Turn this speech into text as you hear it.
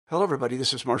Hello, everybody.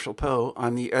 This is Marshall Poe.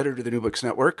 I'm the editor of the New Books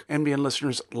Network. NBN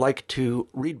listeners like to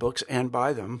read books and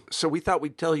buy them. So we thought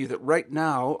we'd tell you that right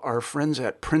now, our friends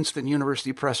at Princeton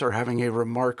University Press are having a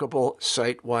remarkable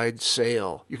site-wide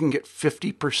sale. You can get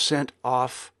 50%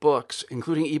 off books,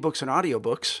 including ebooks and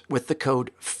audiobooks, with the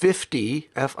code 50,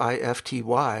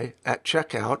 F-I-F-T-Y, at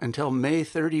checkout until May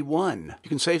 31. You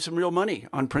can save some real money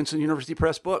on Princeton University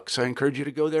Press books. I encourage you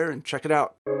to go there and check it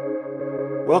out.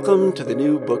 Welcome to the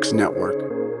New Books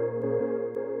Network.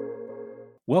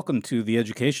 Welcome to the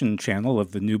education channel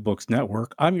of the New Books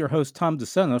Network. I'm your host, Tom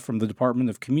DeSena from the Department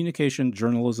of Communication,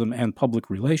 Journalism, and Public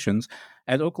Relations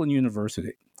at Oakland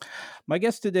University. My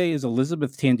guest today is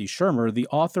Elizabeth Tandy Schirmer, the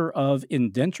author of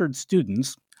Indentured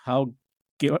Students, How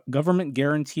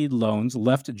Government-Guaranteed Loans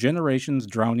Left Generations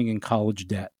Drowning in College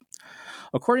Debt.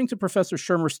 According to Professor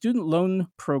Schirmer, student loan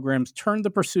programs turned the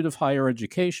pursuit of higher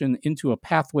education into a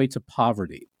pathway to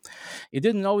poverty. It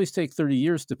didn't always take 30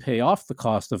 years to pay off the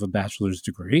cost of a bachelor's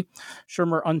degree.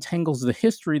 Schirmer untangles the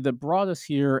history that brought us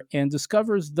here and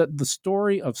discovers that the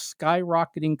story of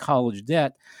skyrocketing college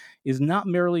debt is not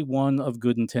merely one of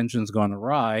good intentions gone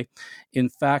awry. In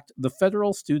fact, the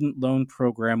federal student loan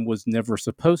program was never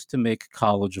supposed to make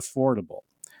college affordable.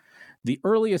 The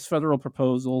earliest federal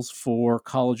proposals for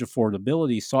college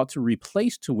affordability sought to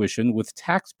replace tuition with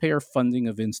taxpayer funding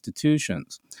of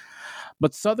institutions.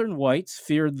 But Southern whites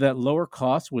feared that lower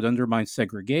costs would undermine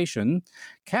segregation.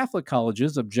 Catholic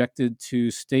colleges objected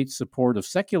to state support of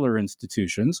secular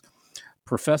institutions.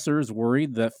 Professors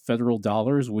worried that federal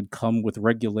dollars would come with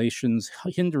regulations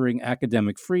hindering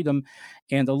academic freedom,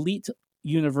 and elite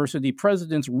university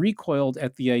presidents recoiled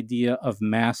at the idea of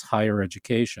mass higher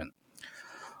education.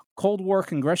 Cold War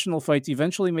congressional fights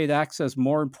eventually made access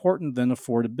more important than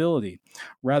affordability.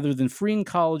 Rather than freeing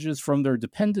colleges from their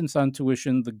dependence on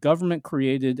tuition, the government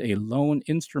created a loan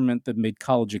instrument that made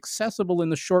college accessible in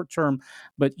the short term,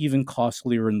 but even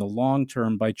costlier in the long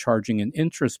term by charging an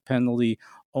interest penalty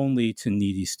only to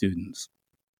needy students.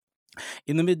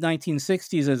 In the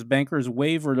mid-1960s, as bankers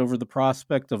wavered over the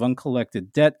prospect of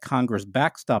uncollected debt, Congress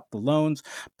backstopped the loans,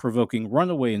 provoking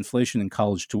runaway inflation in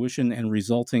college tuition and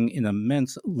resulting in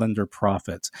immense lender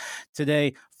profits.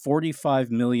 Today,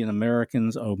 45 million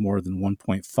Americans owe more than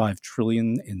 $1.5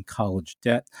 trillion in college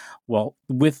debt, while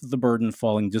with the burden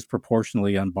falling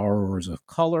disproportionately on borrowers of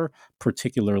color,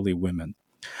 particularly women.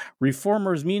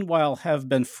 Reformers, meanwhile, have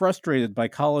been frustrated by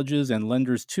colleges and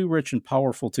lenders too rich and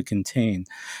powerful to contain.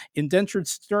 Indentured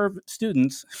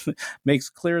students makes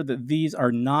clear that these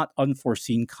are not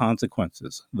unforeseen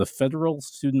consequences. The federal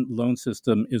student loan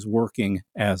system is working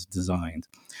as designed.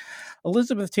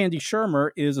 Elizabeth Tandy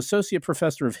Schirmer is Associate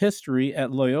Professor of History at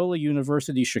Loyola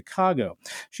University Chicago.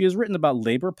 She has written about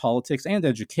labor, politics, and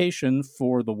education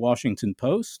for The Washington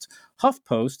Post,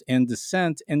 HuffPost, and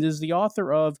Dissent, and is the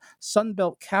author of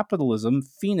Sunbelt Capitalism,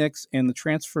 Phoenix, and the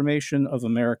Transformation of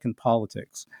American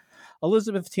Politics.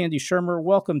 Elizabeth Tandy Schirmer,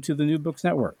 welcome to the New Books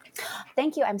Network.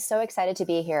 Thank you. I'm so excited to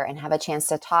be here and have a chance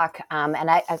to talk. And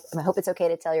I hope it's okay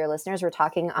to tell your listeners we're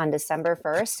talking on December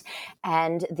 1st,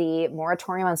 and the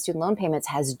moratorium on student loan payments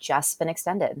has just been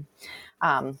extended.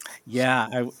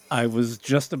 I was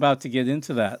just about to get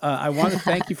into that. I want to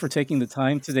thank you for taking the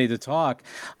time today to talk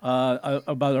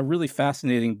about a really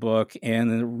fascinating book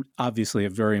and obviously a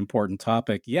very important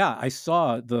topic. Yeah, I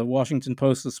saw the Washington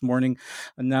Post this morning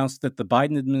announced that the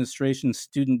Biden administration's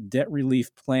student debt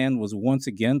relief plan was once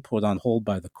again put on hold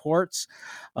by the courts.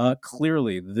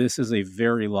 Clearly, this is a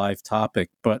very live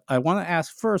topic, but I want to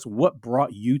ask first, what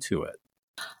brought you to it?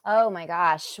 Oh my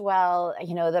gosh. Well,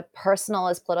 the personal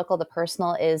is political, the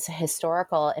personal is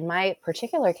historical. In my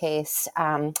particular case,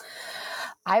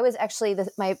 I was actually,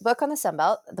 my book on the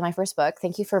Sunbelt, my first book,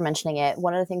 thank you for mentioning it.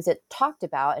 One of the things it talked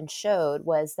about and showed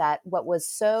was that what was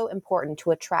so important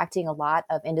to attracting a lot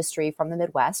of industry from the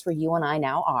Midwest, where you and I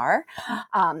now are,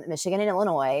 Michigan and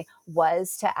Illinois,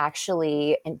 was to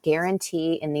actually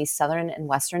guarantee in these southern and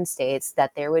western states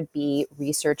that there would be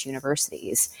research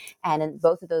universities. And in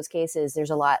both of those cases,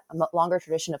 there's a longer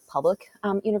tradition of public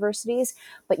universities,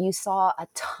 but you saw a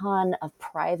ton of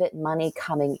private money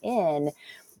coming in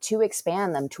to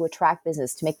expand them, to attract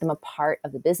business, to make them a part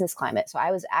of the business climate. So I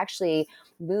was actually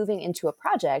moving into a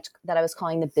project that I was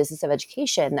calling the Business of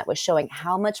Education, that was showing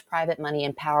how much private money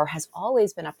and power has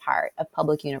always been a part of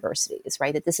public universities,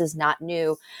 right? That this is not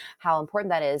new, how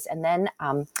important that is. And then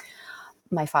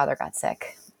my father got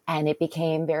sick. And it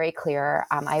became very clear,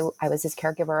 I was his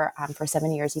caregiver for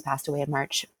 7 years, he passed away in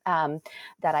March, that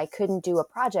I couldn't do a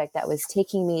project that was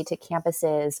taking me to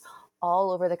campuses all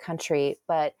over the country,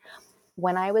 but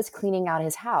when I was cleaning out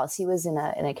his house, he was in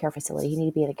a care facility. He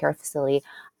needed to be in a care facility.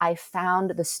 I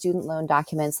found the student loan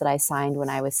documents that I signed when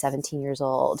I was 17 years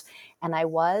old. And I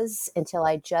was, until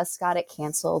I just got it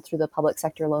canceled through the public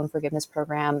sector loan forgiveness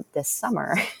program this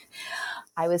summer,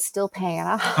 I was still paying it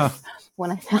off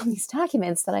when I found these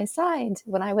documents that I signed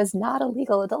when I was not a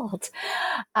legal adult.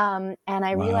 And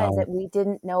I realized that we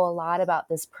didn't know a lot about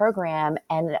this program.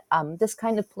 And this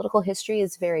kind of political history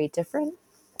is very different.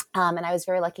 And I was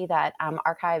very lucky that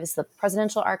archives, the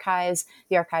presidential archives,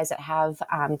 the archives that have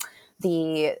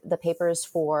the papers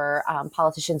for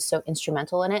politicians so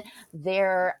instrumental in it,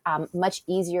 they're much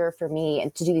easier for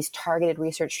me to do these targeted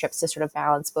research trips to sort of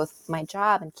balance both my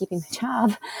job and keeping my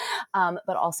job,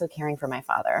 but also caring for my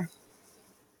father.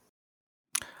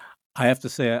 I have to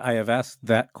say, I have asked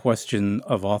that question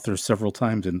of authors several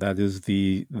times, and that is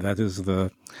the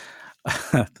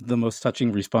the most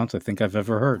touching response I think I've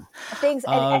ever heard. Thanks.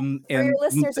 And for your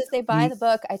listeners, if they buy the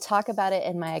book, I talk about it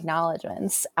in my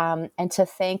acknowledgments, and to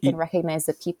thank and recognize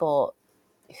the people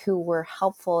who were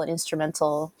helpful and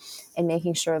instrumental in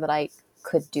making sure that I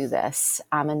could do this,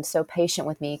 and so patient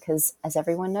with me, because as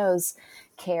everyone knows,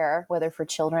 care, whether for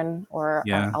children or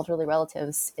elderly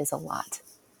relatives, is a lot.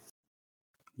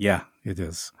 Yeah, it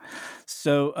is.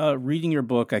 So reading your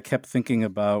book, I kept thinking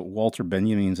about Walter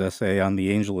Benjamin's essay on the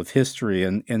angel of history.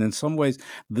 And in some ways,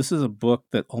 this is a book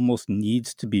that almost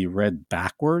needs to be read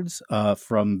backwards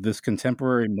from this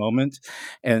contemporary moment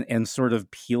and sort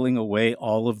of peeling away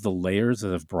all of the layers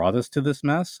that have brought us to this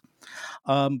mess.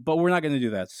 But we're not going to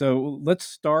do that. So let's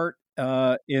start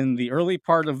in the early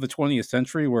part of the 20th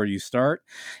century where you start.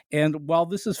 And while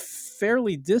this is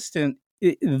fairly distant,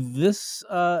 this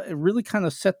really kind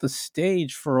of set the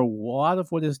stage for a lot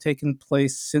of what has taken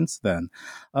place since then.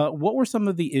 What were some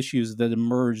of the issues that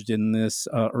emerged in this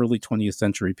early 20th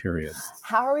century period?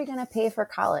 How are we going to pay for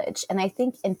college? And I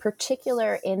think in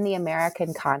particular in the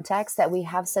American context that we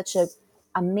have such a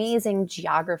amazing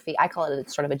geography. I call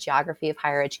it sort of a geography of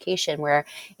higher education, where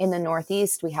in the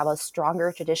Northeast, we have a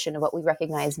stronger tradition of what we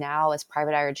recognize now as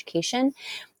private higher education.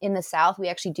 In the South, we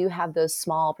actually do have those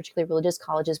small, particularly religious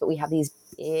colleges, but we have these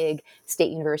big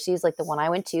state universities like the one I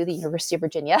went to, the University of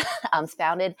Virginia,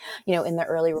 founded, in the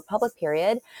early Republic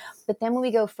period. But then when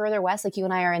we go further west, like you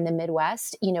and I are in the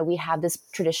Midwest, we have this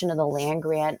tradition of the land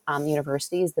grant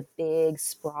universities, the big,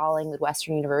 sprawling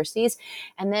Midwestern universities.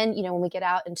 And then, when we get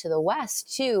out into the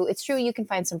West too, it's true, you can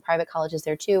find some private colleges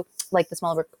there too, like the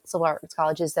smaller civil arts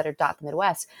colleges that are dot the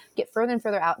Midwest. Get further and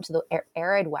further out into the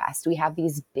arid West, we have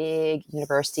these big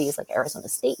universities like Arizona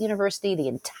State University, the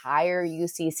entire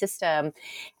UC system.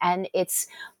 And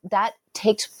that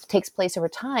takes place over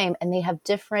time, and they have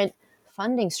different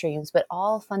funding streams, but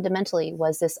all fundamentally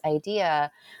was this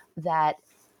idea that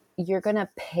you're going to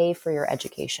pay for your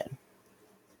education.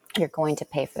 You're going to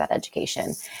pay for that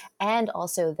education. And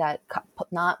also that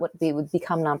not what we would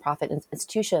become nonprofit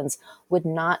institutions would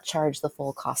not charge the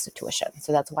full cost of tuition.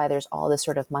 So that's why there's all this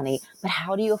sort of money. But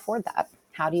how do you afford that?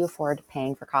 How do you afford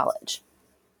paying for college?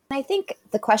 And I think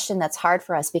the question that's hard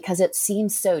for us, because it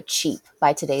seems so cheap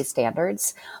by today's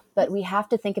standards, but we have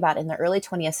to think about in the early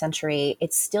 20th century,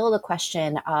 it's still the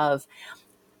question of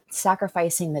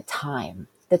sacrificing the time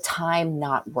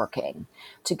not working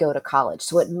to go to college.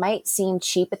 So it might seem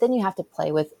cheap, but then you have to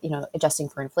play with, adjusting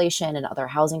for inflation and other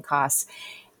housing costs.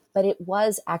 But it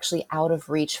was actually out of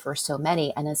reach for so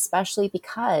many. And especially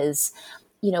because,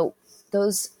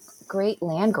 those great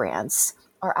land grants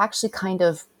are actually kind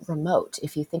of remote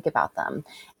if you think about them.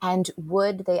 And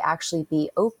would they actually be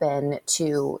open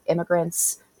to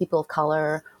immigrants, people of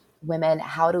color, women?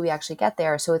 How do we actually get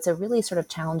there? So it's a really sort of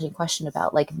challenging question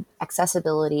about like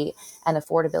accessibility and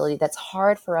affordability that's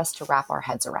hard for us to wrap our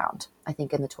heads around, I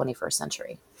think, in the 21st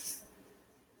century.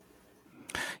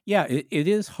 Yeah, it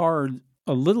is hard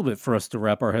a little bit for us to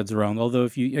wrap our heads around. Although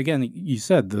you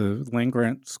said the land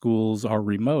grant schools are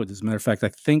remote. As a matter of fact, I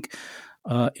think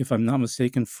if I'm not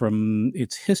mistaken from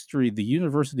its history, the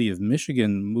University of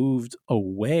Michigan moved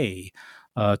away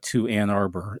to Ann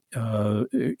Arbor.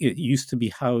 It used to be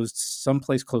housed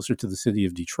someplace closer to the city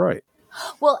of Detroit.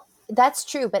 Well, that's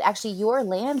true, but actually your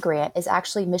land grant is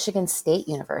actually Michigan State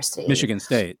University. Michigan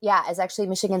State. Yeah, it's actually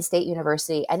Michigan State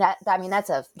University. And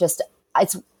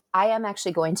I am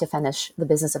actually going to finish the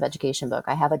Business of Education book.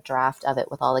 I have a draft of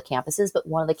it with all the campuses, but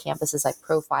one of the campuses I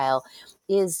profile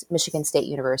is Michigan State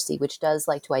University, which does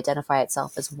like to identify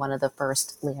itself as one of the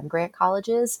first land grant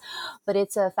colleges. But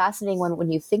it's a fascinating one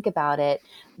when you think about it,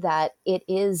 that it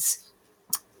is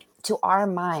to our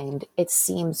mind, it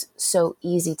seems so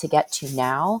easy to get to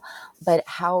now, but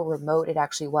how remote it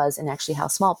actually was and actually how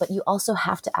small. But you also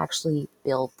have to actually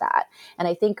build that. And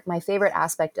I think my favorite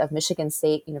aspect of Michigan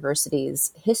State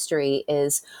University's history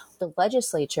is the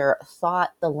legislature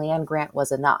thought the land grant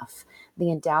was enough.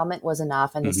 The endowment was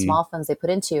enough and the small funds they put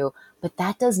into, but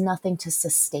that does nothing to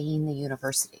sustain the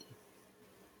university.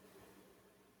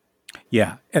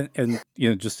 Yeah, and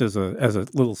just as a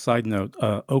little side note,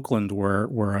 Oakland,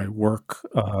 where I work,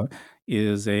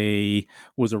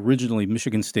 was originally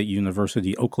Michigan State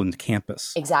University Oakland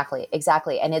campus. Exactly.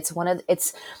 And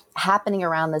it's happening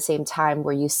around the same time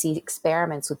where you see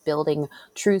experiments with building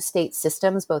true state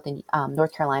systems, both in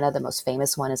North Carolina. The most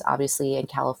famous one is obviously in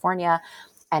California.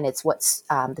 And it's what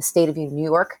the state of New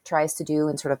York tries to do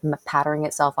and sort of patterning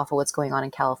itself off of what's going on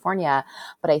in California.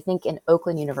 But I think in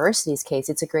Oakland University's case,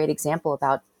 it's a great example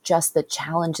about just the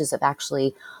challenges of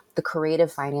actually the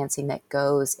creative financing that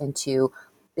goes into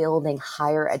building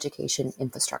higher education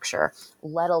infrastructure,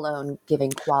 let alone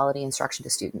giving quality instruction to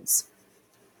students.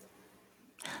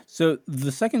 So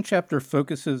the second chapter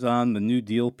focuses on the New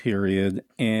Deal period,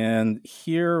 and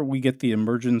here we get the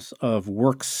emergence of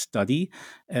work study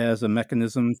as a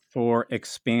mechanism for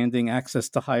expanding access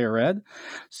to higher ed.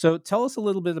 So tell us a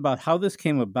little bit about how this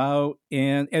came about,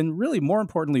 and really more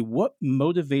importantly, what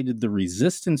motivated the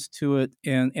resistance to it,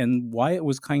 and why it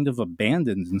was kind of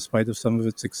abandoned in spite of some of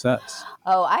its success.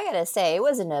 Oh, I gotta say, it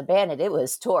wasn't abandoned; it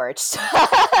was torched.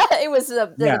 It was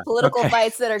the political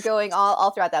fights that are going all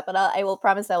throughout that. But I will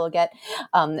promise I will get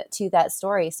to that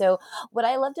story. So, what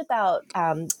I loved about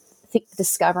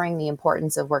discovering the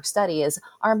importance of work study is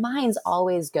our minds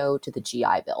always go to the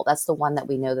GI Bill. That's the one that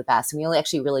we know the best. And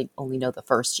we really only know the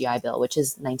first GI Bill, which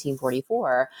is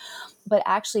 1944. But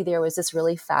actually, there was this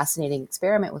really fascinating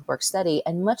experiment with work study.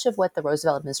 And much of what the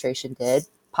Roosevelt administration did,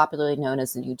 popularly known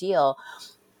as the New Deal,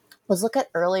 was look at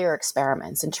earlier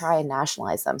experiments and try and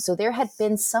nationalize them. So there had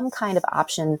been some kind of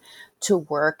option to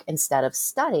work instead of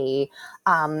study,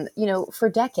 for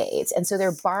decades. And so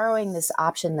they're borrowing this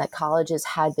option that colleges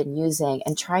had been using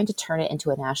and trying to turn it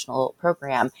into a national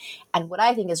program. And what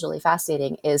I think is really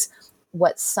fascinating is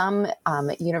what some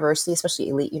university, especially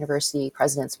elite university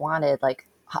presidents wanted, like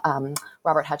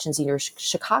Robert Hutchins University of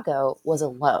Chicago, was a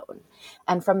loan.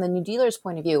 And from the New Dealers'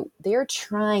 point of view, they're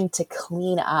trying to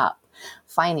clean up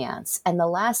finance. And the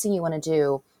last thing you want to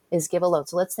do is give a loan.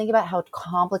 So let's think about how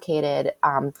complicated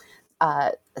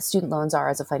student loans are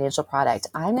as a financial product.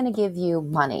 I'm going to give you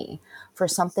money for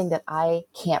something that I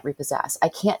can't repossess. I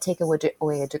can't take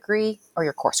away a degree or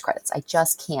your course credits. I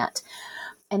just can't.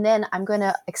 And then I'm going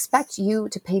to expect you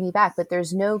to pay me back, but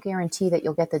there's no guarantee that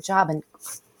you'll get the job. And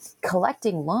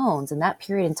collecting loans in that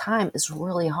period in time is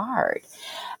really hard.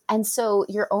 And so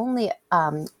your only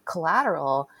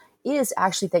collateral is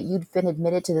actually that you've been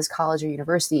admitted to this college or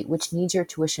university, which needs your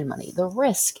tuition money. The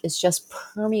risk is just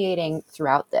permeating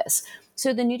throughout this.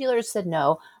 So the New Dealers said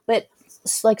no, but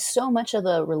like so much of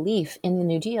the relief in the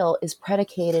New Deal is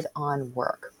predicated on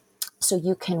work. So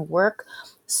you can work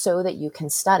so that you can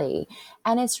study.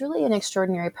 And it's really an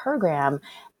extraordinary program.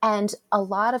 And a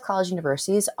lot of college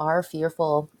universities are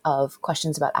fearful of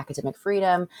questions about academic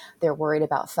freedom. They're worried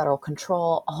about federal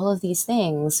control, all of these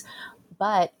things.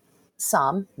 But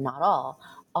some, not all,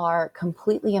 are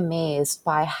completely amazed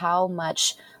by how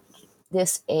much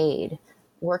this aid,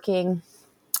 working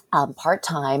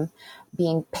part-time,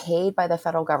 being paid by the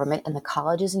federal government, and the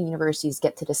colleges and universities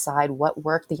get to decide what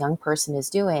work the young person is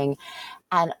doing.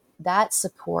 And that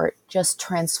support just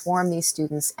transformed these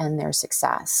students and their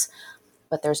success.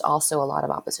 But there's also a lot of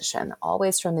opposition,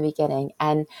 always from the beginning.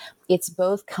 And it's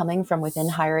both coming from within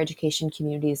higher education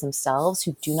communities themselves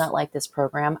who do not like this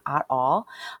program at all.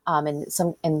 And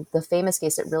the famous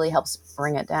case that really helps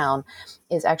bring it down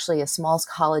is actually a small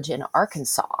college in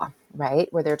Arkansas,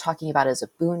 right? Where they're talking about it as a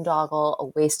boondoggle, a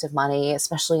waste of money,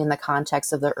 especially in the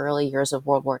context of the early years of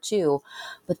World War II.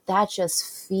 But that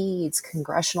just feeds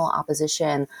congressional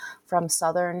opposition from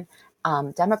Southern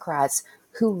Democrats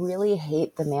who really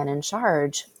hate the man in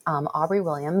charge. Aubrey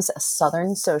Williams, a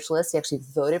Southern socialist, he actually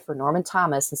voted for Norman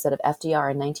Thomas instead of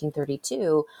FDR in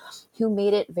 1932, who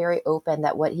made it very open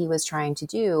that what he was trying to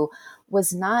do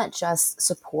was not just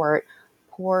support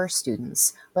poor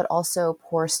students, but also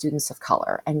poor students of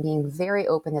color, and being very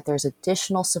open that there's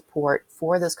additional support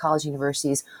for those college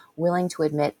universities willing to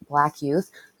admit Black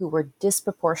youth who were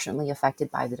disproportionately affected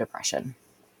by the Depression.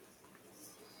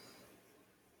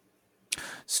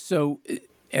 So,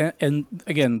 and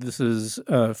again, this is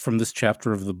from this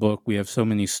chapter of the book. We have so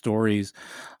many stories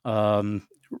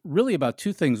really about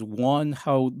two things. One,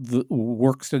 how the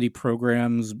work study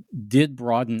programs did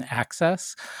broaden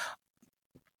access.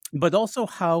 but also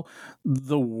how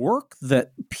the work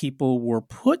that people were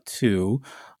put to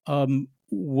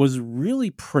was really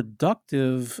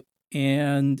productive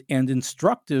and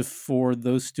instructive for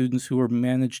those students who were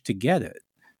managed to get it.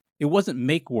 It wasn't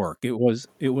make work. It was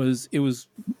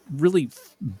really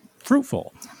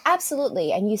fruitful.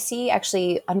 Absolutely. And you see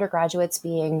actually undergraduates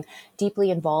being deeply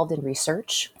involved in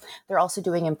research. They're also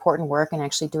doing important work and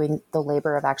actually doing the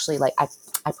labor of actually, like, I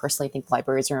personally think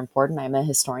libraries are important. I'm a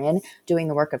historian, doing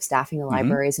the work of staffing the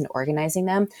libraries and organizing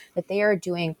them, that they are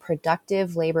doing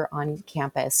productive labor on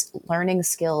campus, learning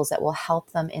skills that will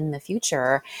help them in the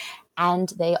future. And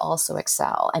they also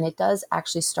excel. And it does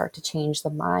actually start to change the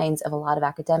minds of a lot of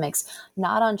academics,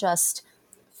 not on just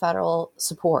federal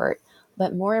support,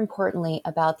 but more importantly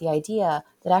about the idea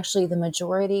that actually the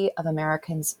majority of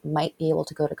Americans might be able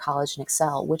to go to college and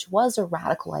excel, which was a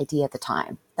radical idea at the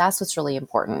time. That's what's really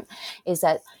important, is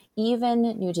that even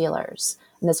New Dealers,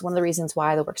 and that's one of the reasons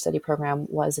why the work-study program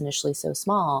was initially so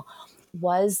small,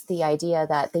 was the idea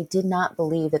that they did not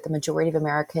believe that the majority of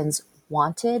Americans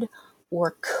wanted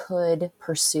or could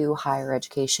pursue higher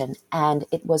education. And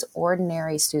it was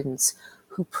ordinary students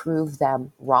who proved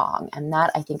them wrong. And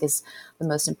that, I think, is the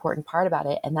most important part about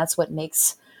it. And that's what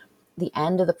makes the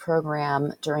end of the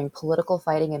program during political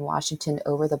fighting in Washington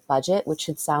over the budget, which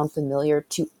should sound familiar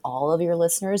to all of your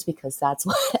listeners, because that's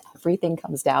what everything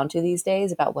comes down to these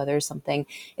days about whether something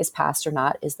is passed or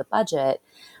not, is the budget.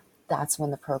 That's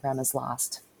when the program is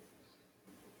lost.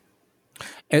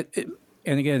 And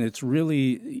again, it's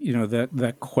really,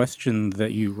 that question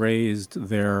that you raised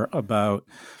there about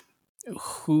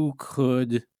who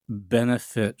could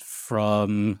benefit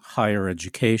from higher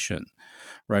education,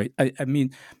 right? I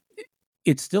mean,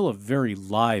 it's still a very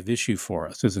live issue for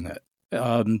us, isn't it?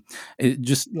 It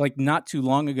just, like, not too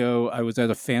long ago, I was at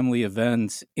a family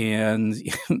event, and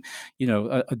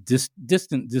a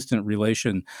distant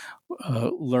relation,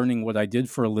 learning what I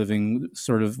did for a living,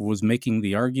 sort of was making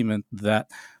the argument that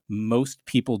most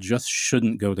people just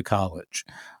shouldn't go to college.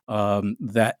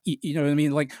 That, what I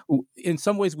mean? Like, in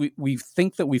some ways, we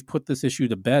think that we've put this issue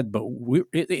to bed, but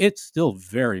it's still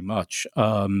very much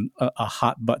a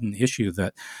hot button issue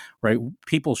that, right,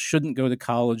 people shouldn't go to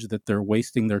college, that they're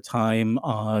wasting their time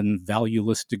on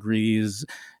valueless degrees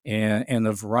and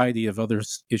a variety of other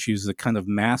issues that kind of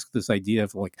mask this idea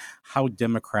of, like, how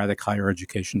democratic higher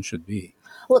education should be.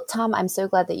 Well, Tom, I'm so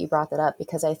glad that you brought that up,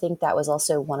 because I think that was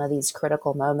also one of these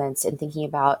critical moments in thinking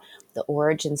about the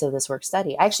origins of this work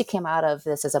study. I actually came out of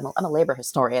this as I'm a labor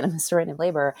historian. I'm a historian of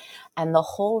labor. And the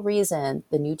whole reason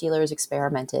the New Dealers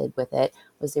experimented with it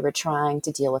was they were trying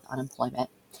to deal with unemployment.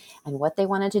 And what they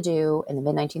wanted to do in the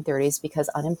mid-1930s, because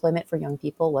unemployment for young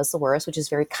people was the worst, which is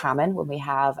very common when we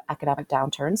have economic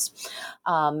downturns,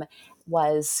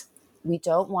 was we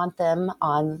don't want them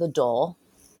on the dole.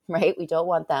 Right? We don't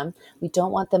want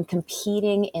them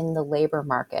competing in the labor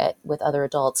market with other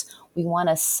adults. We want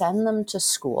to send them to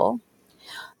school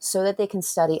so that they can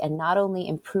study and not only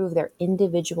improve their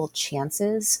individual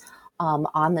chances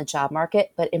on the job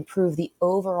market, but improve the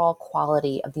overall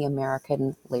quality of the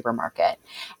American labor market.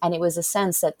 And it was a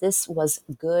sense that this was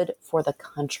good for the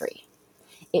country.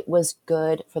 It was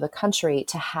good for the country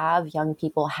to have young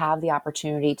people have the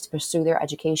opportunity to pursue their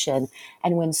education.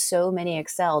 And when so many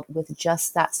excelled with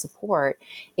just that support,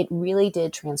 it really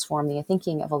did transform the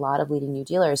thinking of a lot of leading New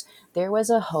Dealers. There was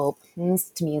a hope, and this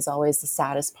to me is always the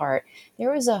saddest part,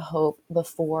 there was a hope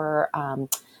before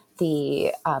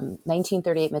the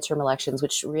 1938 midterm elections,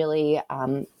 which really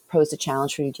posed a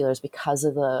challenge for New Dealers because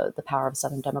of the power of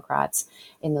Southern Democrats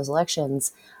in those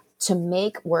elections, to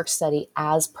make work study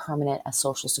as permanent as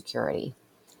Social Security.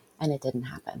 And it didn't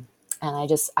happen.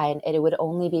 And it would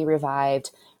only be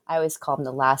revived. I always call him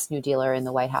the last New Dealer in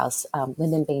the White House,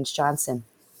 Lyndon Baines Johnson,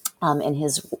 in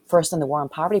his first in the War on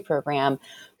Poverty program,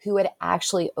 who had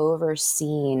actually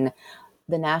overseen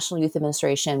the National Youth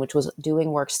Administration, which was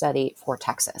doing work study for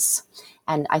Texas.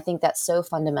 And I think that's so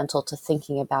fundamental to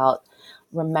thinking about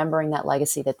remembering that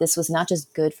legacy, that this was not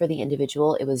just good for the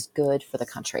individual, it was good for the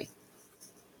country.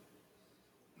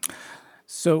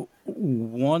 So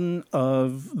one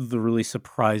of the really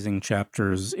surprising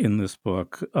chapters in this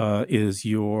book is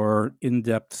your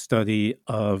in-depth study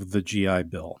of the GI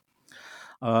Bill.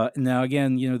 Now,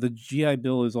 again, the GI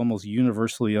Bill is almost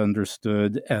universally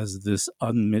understood as this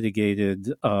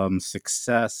unmitigated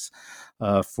success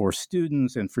for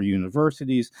students and for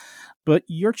universities. But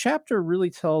your chapter really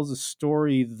tells a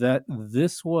story that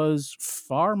this was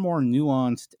far more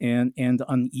nuanced and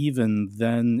uneven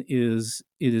than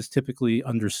it is typically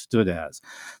understood as.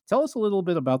 Tell us a little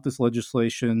bit about this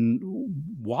legislation.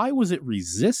 Why was it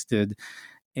resisted?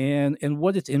 And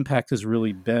what its impact has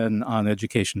really been on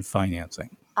education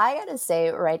financing. I gotta say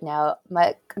right now,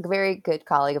 my very good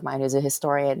colleague of mine who's a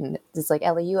historian is like,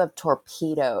 Ellie, you have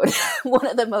torpedoed one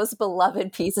of the most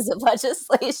beloved pieces of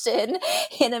legislation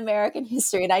in American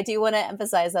history. And I do want to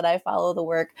emphasize that I follow the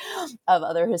work of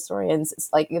other historians,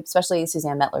 like especially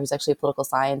Suzanne Mettler, who's actually a political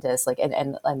scientist, like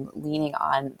and leaning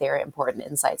on their important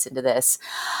insights into this.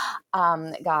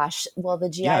 Gosh, well, the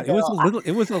GI Yeah, Bill.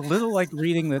 it was a little like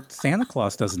reading that Santa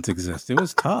Claus doesn't exist. It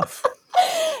was tough.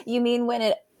 You mean when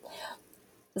it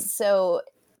so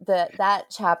that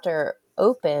chapter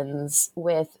opens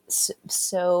with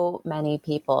so many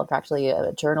people, practically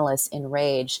journalists,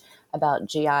 enraged about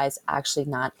GIs actually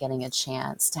not getting a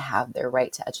chance to have their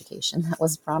right to education that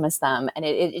was promised them. And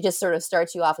it just sort of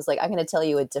starts you off as like, I'm going to tell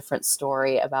you a different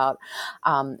story about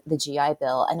the GI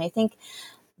Bill. And I think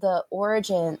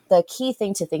the key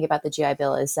thing to think about the GI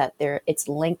Bill is that it's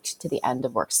linked to the end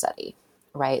of work study.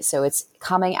 Right. So it's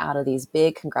coming out of these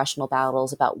big congressional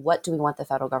battles about what do we want the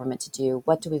federal government to do?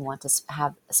 What do we want to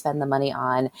spend the money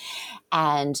on?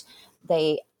 And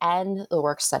they end the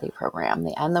work study program.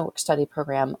 They end the work study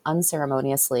program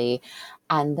unceremoniously.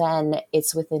 And then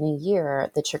it's within a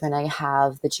year that you're going to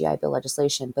have the GI Bill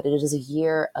legislation. But it is a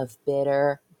year of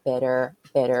bitter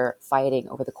fighting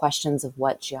over the questions of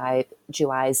what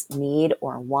GIs need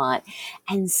or want.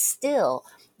 And still,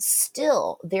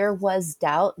 there was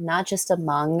doubt, not just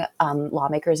among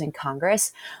lawmakers in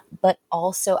Congress, but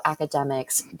also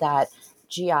academics that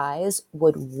GIs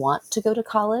would want to go to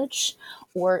college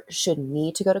or should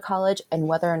need to go to college, and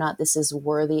whether or not this is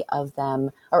worthy of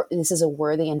them, or this is a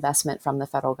worthy investment from the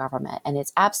federal government. And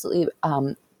it's absolutely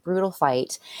brutal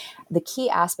fight. The key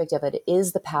aspect of it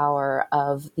is the power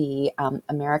of the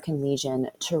American Legion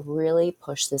to really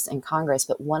push this in Congress.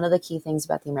 But one of the key things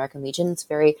about the American Legion, it's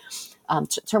very,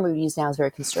 term we would use now is very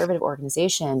conservative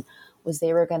organization, was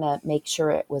they were going to make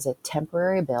sure it was a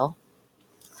temporary bill.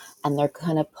 And they're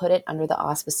going to put it under the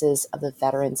auspices of the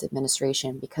Veterans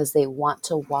Administration because they want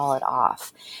to wall it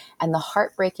off. And the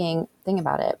heartbreaking thing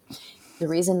about it, the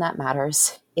reason that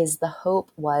matters is the hope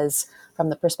was from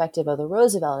the perspective of the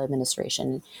Roosevelt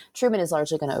administration. Truman is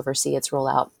largely going to oversee its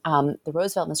rollout. The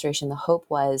Roosevelt administration, the hope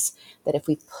was that if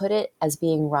we put it as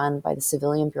being run by the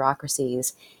civilian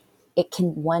bureaucracies, it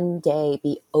can one day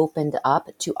be opened up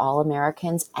to all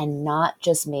Americans and not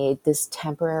just made this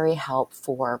temporary help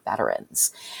for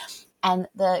veterans. And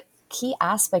the key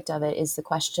aspect of it is the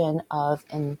question of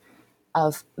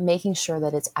making sure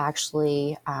that it's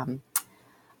actually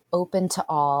open to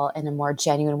all in a more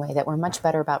genuine way that we're much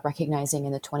better about recognizing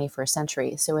in the 21st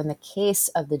century. So in the case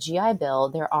of the GI Bill,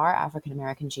 there are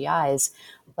African-American GIs,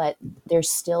 but there's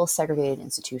still segregated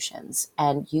institutions,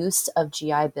 and use of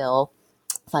GI Bill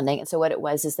funding. And so what it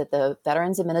was is that the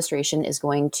Veterans Administration is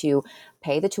going to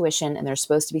pay the tuition, and they're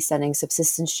supposed to be sending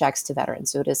subsistence checks to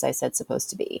veterans. So it is, I said, supposed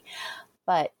to be.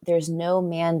 But there's no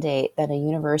mandate that a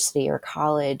university or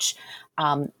college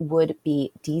would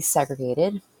be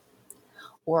desegregated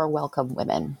or welcome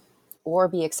women or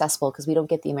be accessible, because we don't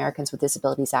get the Americans with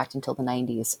Disabilities Act until the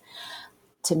 90s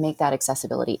to make that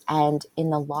accessibility. And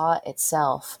in the law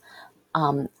itself,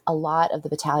 a lot of the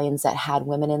battalions that had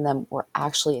women in them were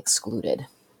actually excluded.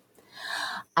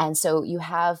 And so you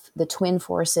have the twin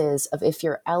forces of, if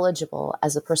you're eligible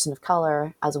as a person of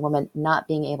color, as a woman, not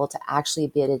being able to actually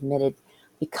be admitted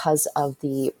because of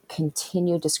the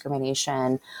continued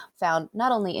discrimination found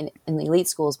not only in the elite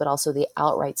schools, but also the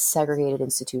outright segregated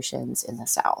institutions in the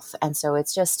South. And so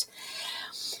it's just,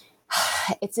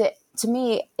 to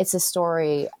me, it's a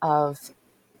story of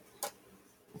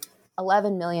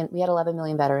 11 million. We had 11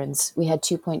 million veterans. We had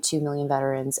 2.2 million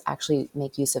veterans actually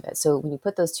make use of it. So when you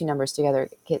put those two numbers together,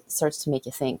 it starts to make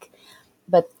you think.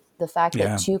 But the fact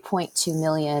that 2.2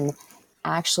 million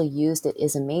actually used it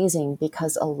is amazing,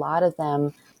 because a lot of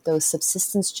them, those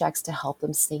subsistence checks to help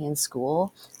them stay in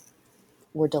school,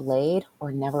 were delayed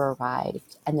or never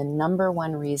arrived. And the number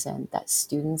one reason that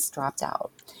students dropped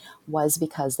out was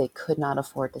because they could not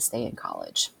afford to stay in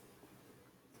college.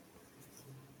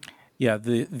 Yeah,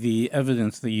 the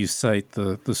evidence that you cite,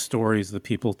 the stories that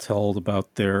people told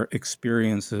about their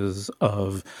experiences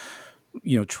of,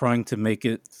 trying to make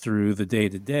it through the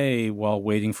day-to-day while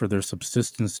waiting for their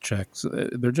subsistence checks,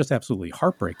 they're just absolutely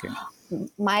heartbreaking.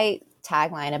 My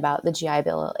tagline about the GI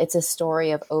Bill, it's a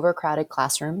story of overcrowded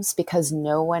classrooms, because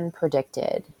no one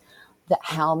predicted that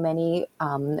how many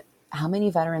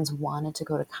veterans wanted to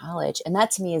go to college. And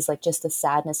that to me is like just the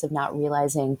sadness of not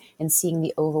realizing and seeing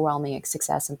the overwhelming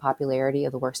success and popularity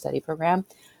of the work study program.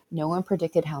 No one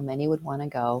predicted how many would want to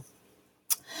go.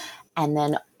 And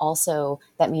then also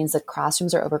that means the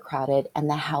classrooms are overcrowded and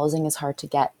the housing is hard to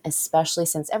get, especially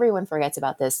since everyone forgets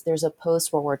about this. There's a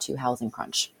post-World War II housing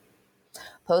crunch.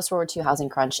 post-World War II housing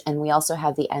crunch, and we also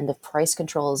have the end of price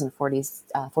controls in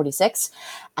 46,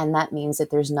 and that means that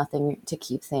there's nothing to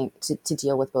to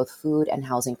deal with both food and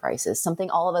housing prices, something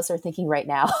all of us are thinking right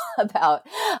now about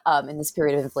in this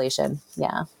period of inflation.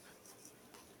 Yeah.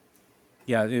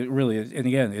 Yeah, it really is. And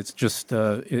again, it's just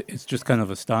kind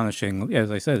of astonishing.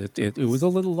 As I said, it was a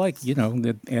little like,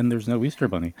 and there's no Easter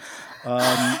Bunny.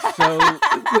 So,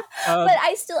 but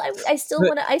I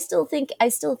still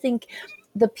think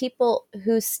the people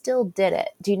who still did it.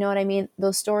 Do you know what I mean?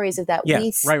 Those stories of that yes,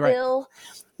 we still.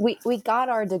 Right. We got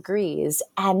our degrees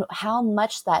and how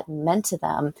much that meant to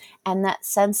them, and that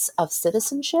sense of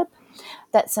citizenship,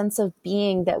 that sense of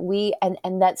being that we,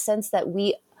 and that sense that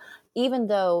we, even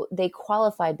though they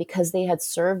qualified because they had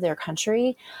served their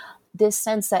country, this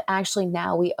sense that actually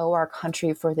now we owe our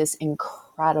country for this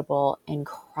incredible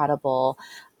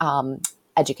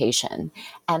education.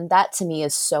 And that to me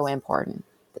is so important.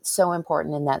 It's so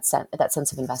important in that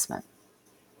sense of investment.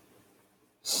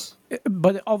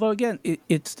 But although, again,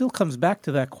 it still comes back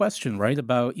to that question, right?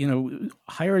 About,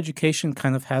 higher education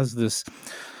kind of has this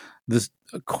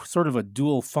sort of a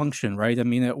dual function, right? I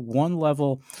mean, at one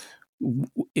level,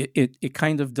 it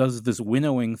kind of does this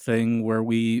winnowing thing where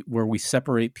we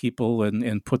separate people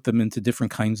and put them into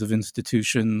different kinds of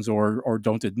institutions or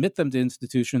don't admit them to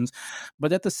institutions.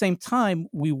 But at the same time,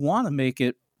 we want to make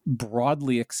it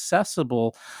broadly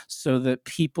accessible so that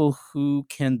people who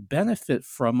can benefit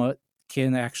from it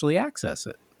can actually access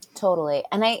it. Totally.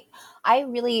 And I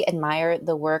really admire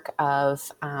the work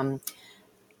of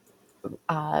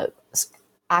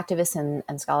activists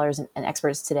and scholars and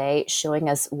experts today showing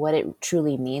us what it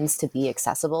truly means to be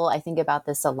accessible. I think about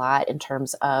this a lot in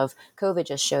terms of COVID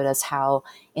just showed us how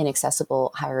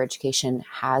inaccessible higher education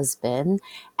has been,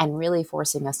 and really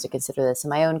forcing us to consider this. In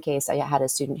my own case, I had a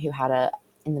student who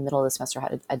in the middle of the semester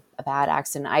had a bad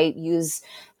accident. I use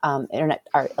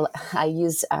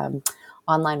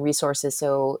online resources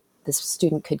so this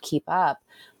student could keep up.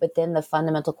 But then the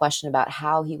fundamental question about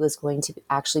how he was going to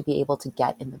actually be able to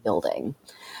get in the building.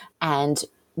 And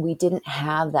we didn't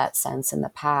have that sense in the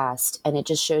past. And it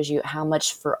just shows you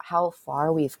how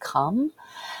far we've come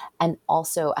and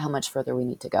also how much further we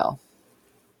need to go.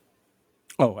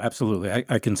 Oh, absolutely.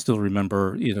 I can still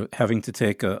remember, having to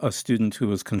take a student who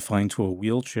was confined to a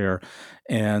wheelchair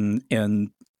and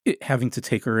having to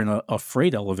take her in a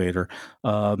freight elevator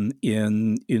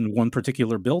in one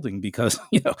particular building because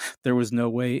there was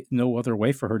no other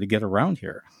way for her to get around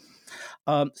here.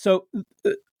 So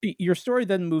your story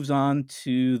then moves on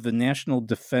to the National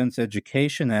Defense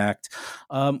Education Act,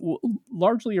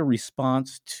 largely a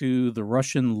response to the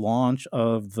Russian launch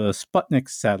of the Sputnik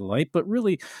satellite, but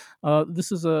really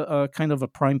this is a kind of a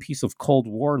prime piece of Cold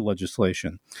War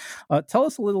legislation. Tell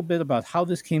us a little bit about how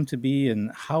this came to be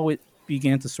and how it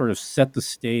began to sort of set the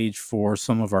stage for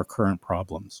some of our current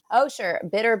problems. Oh, sure.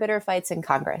 Bitter fights in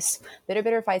Congress.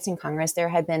 Bitter fights in Congress. There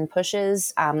had been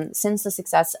pushes since the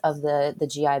success of the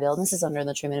GI Bill, and this is under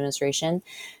the Truman administration,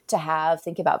 to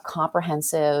think about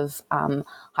comprehensive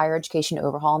higher education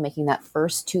overhaul, making that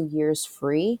first 2 years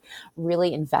free,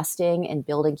 really investing in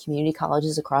building community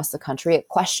colleges across the country, a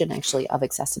question actually of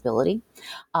accessibility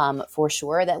for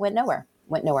sure, that went nowhere.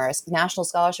 National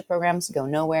scholarship programs go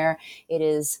nowhere. It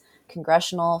is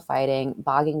congressional fighting,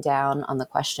 bogging down on the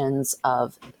questions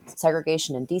of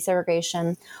segregation and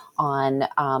desegregation, on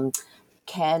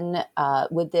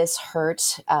would this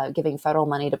hurt giving federal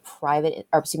money to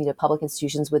public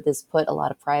institutions? Would this put a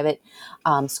lot of private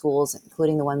schools,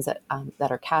 including the ones that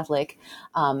are Catholic,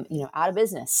 out of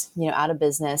business?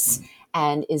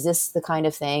 And is this the kind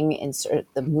of thing in sort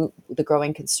of the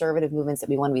growing conservative movements that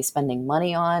we want to be spending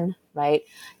money on, right?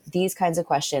 These kinds of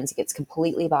questions gets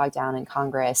completely bogged down in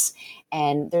Congress.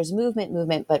 And there's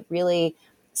movement, but really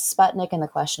Sputnik and the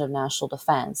question of national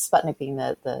defense, Sputnik being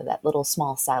that little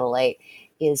small satellite,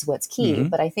 is what's key. Mm-hmm.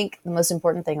 But I think the most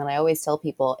important thing, and I always tell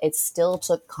people, it still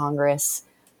took Congress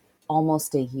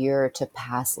almost a year to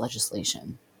pass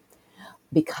legislation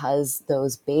because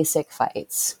those basic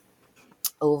fights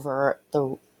over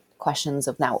the questions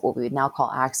of now what we would now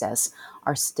call access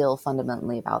are still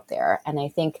fundamentally out there. And I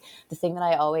think the thing that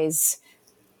I always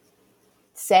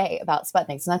say about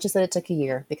Sputnik, it's not just that it took a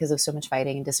year because of so much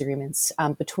fighting and disagreements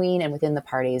between and within the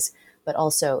parties, but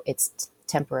also it's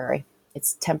temporary.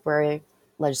 It's temporary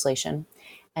legislation.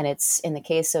 And it's, in the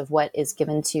case of what is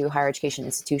given to higher education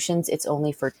institutions, it's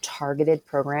only for targeted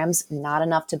programs, not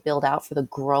enough to build out for the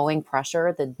growing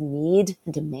pressure, the need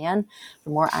and demand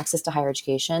for more access to higher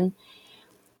education,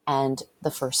 and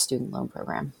the first student loan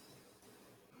program.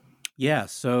 Yeah.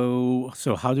 So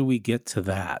how do we get to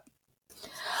that?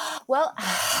 Well,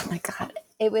 oh my God,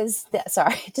 It was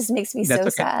sorry, it just makes me That's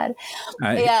so okay. sad.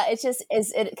 Yeah, it's just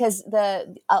is it because a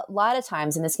lot of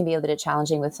times, and this can be a bit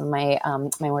challenging with some of my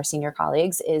more senior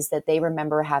colleagues, is that they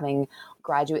remember having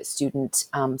graduate student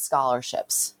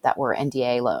scholarships that were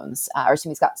NDA loans, or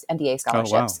excuse me, NDA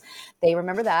scholarships. Oh, wow. They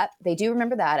remember that. They do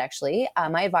remember that, actually.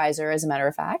 My advisor, as a matter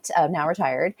of fact, now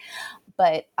retired.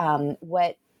 But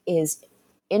what is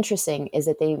interesting is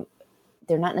that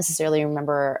they're not necessarily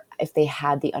remember if they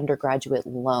had the undergraduate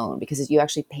loan, because you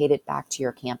actually paid it back to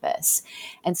your campus.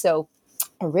 And so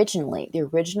originally, the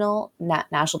original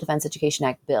National Defense Education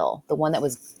Act bill, the one that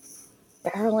was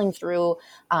barreling through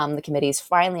the committees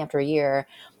finally after a year,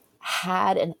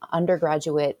 had an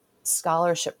undergraduate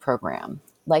scholarship program.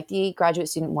 Like the graduate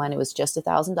student one, it was just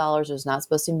 $1,000. It was not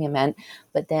supposed to be meant.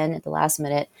 But then at the last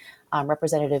minute,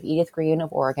 Representative Edith Green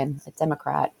of Oregon, a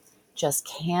Democrat, just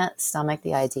can't stomach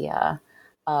the idea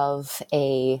of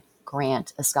a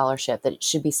grant, a scholarship, that it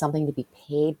should be something to be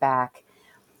paid back.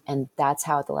 And that's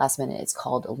how at the last minute it's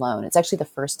called a loan. It's actually the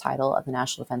first title of the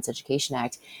National Defense Education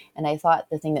Act. And I thought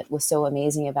the thing that was so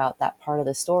amazing about that part of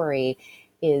the story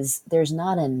is there's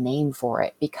not a name for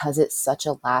it because it's such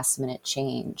a last minute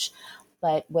change.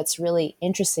 But what's really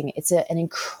interesting, it's an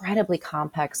incredibly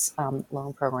complex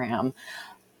loan program,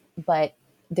 but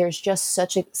there's just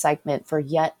such excitement for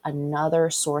yet another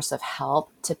source of help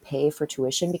to pay for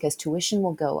tuition, because tuition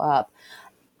will go up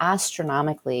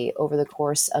astronomically over the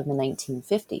course of the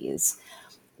 1950s,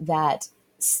 that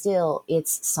still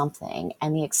it's something.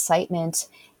 And the excitement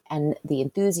and the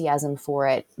enthusiasm for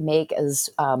it make, as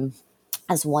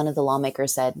one of the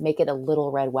lawmakers said, make it a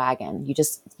little red wagon. You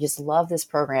just love this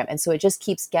program. And so it just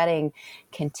keeps getting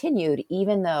continued,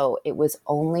 even though it was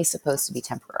only supposed to be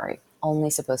temporary.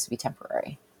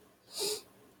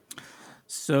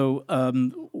 So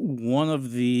one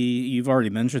of the, you've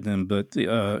already mentioned him, but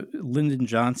Lyndon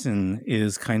Johnson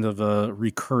is kind of a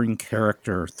recurring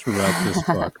character throughout this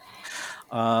book.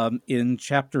 In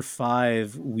chapter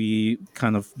 5, we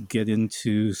kind of get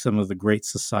into some of the Great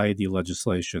Society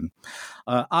legislation.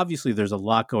 Obviously, there's a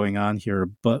lot going on here,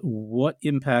 but what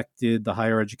impact did the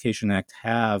Higher Education Act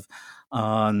have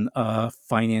on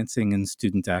financing and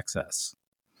student access?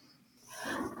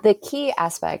 The key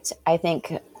aspect, I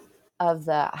think, of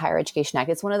the Higher Education Act,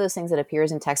 it's one of those things that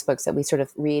appears in textbooks that we sort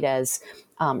of read as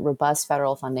robust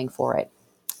federal funding for it.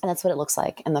 And that's what it looks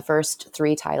like in the first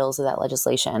 3 titles of that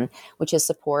legislation, which is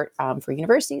support for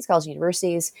universities, college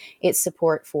universities. It's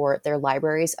support for their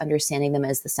libraries, understanding them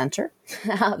as the center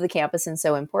of the campus and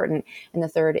so important. And the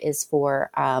third is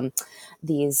for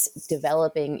these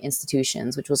developing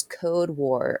institutions, which was code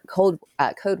word,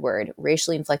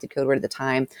 racially inflected code word at the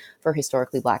time for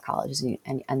historically Black colleges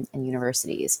and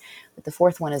universities. But the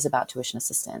fourth one is about tuition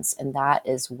assistance. And that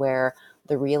is where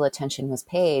the real attention was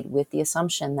paid, with the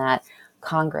assumption that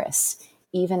Congress,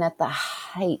 even at the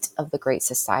height of the Great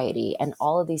Society and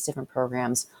all of these different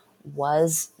programs,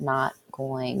 was not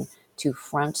going to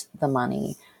front the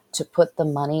money, to put the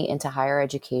money into higher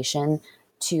education,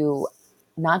 to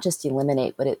not just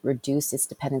eliminate, but it reduced its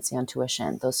dependency on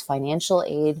tuition. Those financial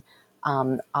aid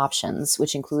options,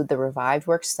 which include the revived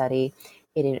work study,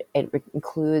 it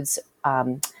includes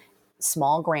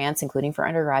small grants, including for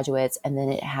undergraduates, and then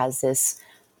it has this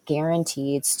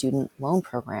guaranteed student loan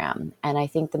program. And I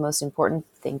think the most important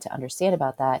thing to understand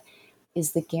about that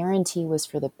is the guarantee was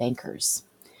for the bankers.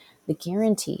 The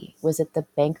guarantee was that the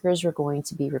bankers were going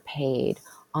to be repaid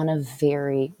on a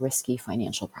very risky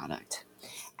financial product.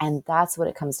 And that's what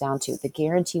it comes down to. The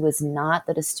guarantee was not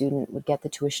that a student would get the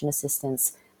tuition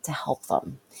assistance to help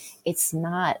them. It's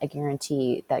not a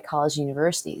guarantee that college and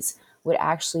universities would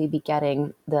actually be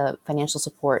getting the financial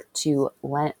support to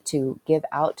give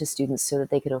out to students so that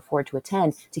they could afford to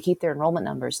attend, to keep their enrollment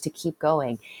numbers, to keep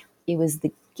going. It was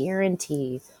the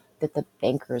guarantee that the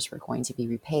bankers were going to be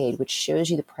repaid, which shows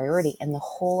you the priority. And the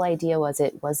whole idea was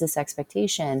this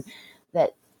expectation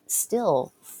that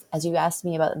still, as you asked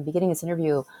me about in the beginning of this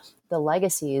interview, the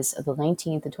legacies of the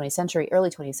 19th and 20th century, early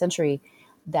 20th century,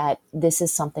 that this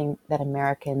is something that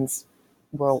Americans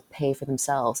will pay for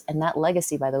themselves. And that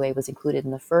legacy, by the way, was included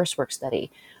in the first work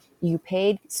study. You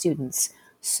paid students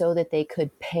so that they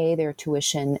could pay their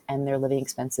tuition and their living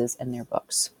expenses and their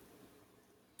books.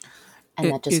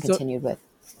 And that just continued with...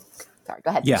 Sorry,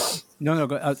 go ahead. Yeah.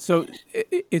 No. So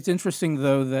it's interesting,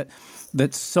 though,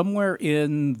 that somewhere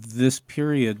in this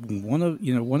period, one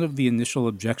of the initial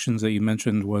objections that you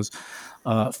mentioned was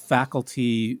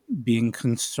faculty being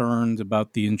concerned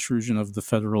about the intrusion of the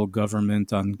federal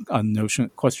government on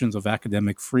questions of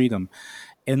academic freedom.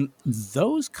 And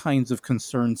those kinds of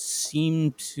concerns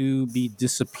seem to be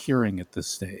disappearing at this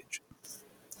stage.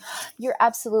 You're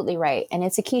absolutely right. And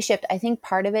it's a key shift. I think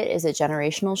part of it is a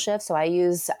generational shift. So I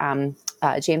use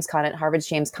James Conant, Harvard's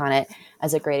James Conant,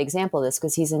 as a great example of this,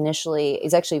 because he's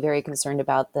actually very concerned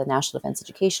about the National Defense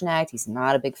Education Act. He's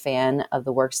not a big fan of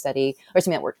the work study,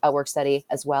 work study,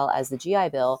 as well as the GI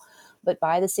Bill. But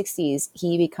by the 60s,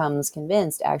 he becomes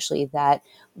convinced actually that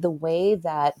the way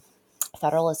that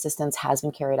federal assistance has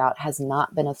been carried out has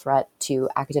not been a threat to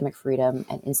academic freedom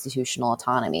and institutional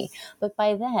autonomy. But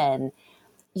by then,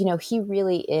 he's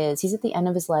at the end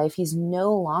of his life. He's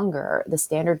no longer the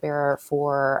standard bearer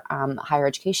for higher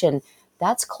education.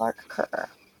 That's Clark Kerr,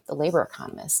 the labor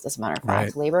economist, as a matter of fact.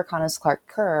 Right. Labor economist Clark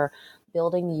Kerr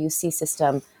building the UC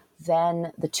system,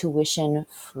 then the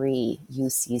tuition-free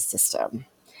UC system.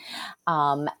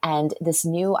 And this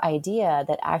new idea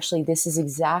that actually this is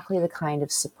exactly the kind of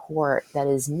support that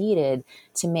is needed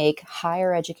to make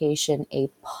higher education a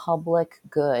public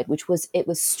good, it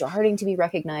was starting to be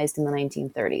recognized in the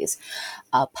 1930s,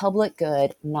 a public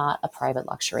good, not a private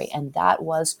luxury. And that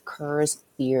was Kerr's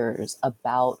fears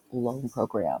about loan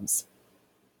programs.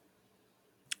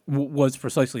 Was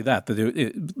precisely that the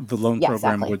loan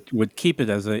program exactly. would keep it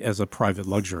as a private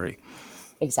luxury.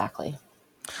 Exactly.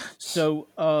 So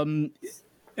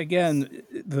again,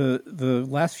 the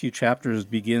last few chapters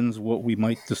begins what we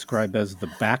might describe as the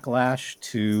backlash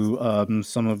to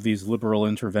some of these liberal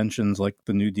interventions like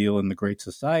the New Deal and the Great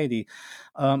Society.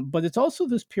 But it's also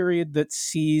this period that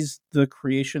sees the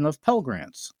creation of Pell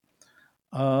Grants.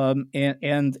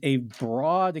 And a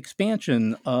broad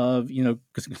expansion of,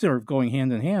 sort of going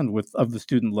hand in hand of the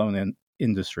student loan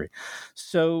industry.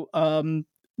 So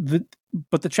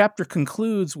but the chapter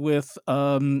concludes with,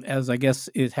 as I guess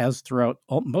it has throughout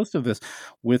most of this,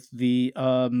 with the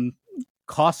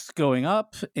costs going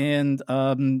up and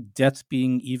debts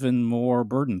being even more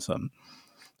burdensome.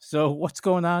 So what's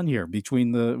going on here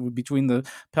between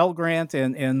the Pell Grant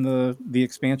and the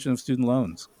expansion of student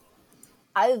loans?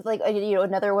 I like,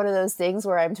 another one of those things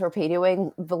where I'm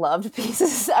torpedoing beloved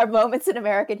pieces or moments in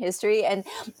American history. And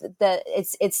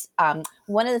it's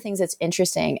one of the things that's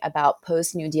interesting about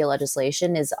post New Deal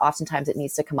legislation is oftentimes it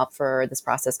needs to come up for this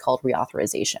process called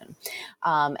reauthorization.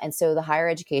 And so the Higher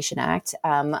Education Act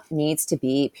needs to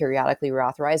be periodically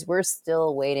reauthorized. We're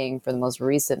still waiting for the most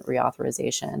recent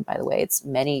reauthorization. By the way, it's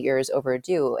many years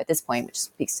overdue at this point, which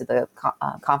speaks to the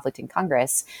conflict in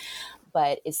Congress.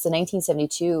 But it's the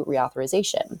 1972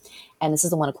 reauthorization. And this is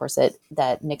the one, of course,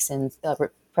 that Nixon,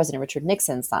 President Richard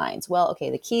Nixon signs. Well, okay,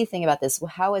 the key thing about this,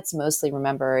 how it's mostly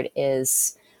remembered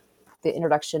is the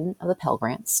introduction of the Pell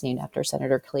Grants, named after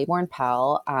Senator Claiborne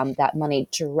Pell, that money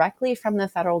directly from the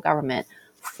federal government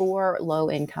for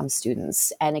low-income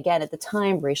students. And again, at the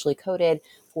time, racially coded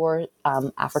for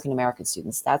African-American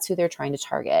students. That's who they're trying to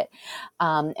target.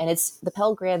 And the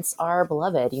Pell Grants are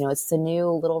beloved. It's the new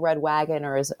little red wagon,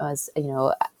 or as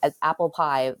apple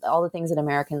pie, all the things that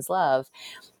Americans love.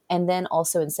 And then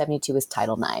also in 72 is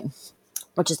Title IX,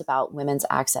 which is about women's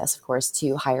access, of course,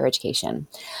 to higher education.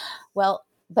 Well,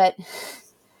 but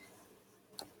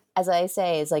as I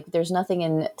say, it's like there's nothing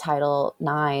in Title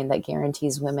IX that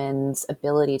guarantees women's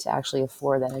ability to actually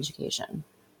afford that education,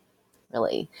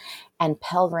 really. And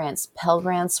Pell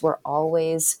Grants were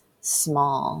always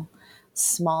small,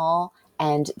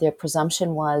 and their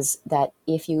presumption was that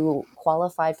if you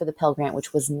qualified for the Pell Grant,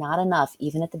 which was not enough,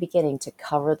 even at the beginning, to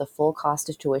cover the full cost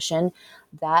of tuition,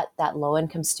 that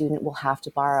low-income student will have to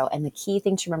borrow. And the key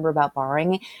thing to remember about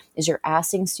borrowing is you're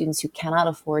asking students who cannot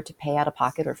afford to pay out of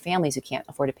pocket, or families who can't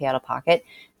afford to pay out of pocket,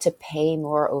 to pay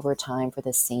more over time for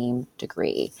the same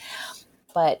degree.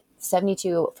 But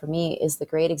 72, for me, is the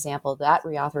great example, that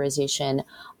reauthorization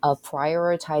of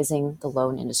prioritizing the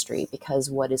loan industry, because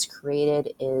what is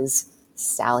created is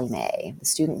Sallie Mae, the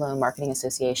Student Loan Marketing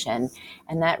Association.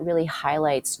 And that really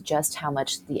highlights just how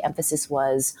much the emphasis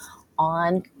was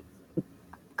on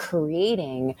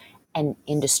creating an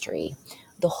industry.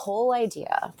 The whole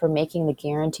idea for making the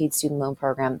guaranteed student loan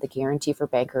program, the guarantee for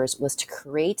bankers, was to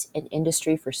create an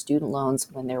industry for student loans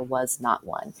when there was not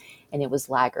one. And it was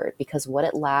laggard, because what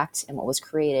it lacked and what was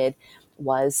created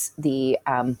was the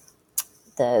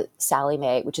Sallie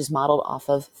Mae, which is modeled off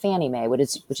of Fannie Mae,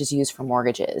 which is used for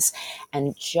mortgages.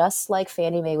 And just like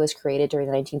Fannie Mae was created during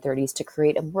the 1930s to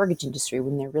create a mortgage industry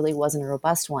when there really wasn't a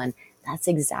robust one, that's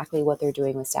exactly what they're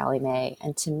doing with Sallie Mae.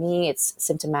 And to me, it's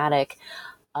symptomatic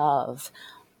of,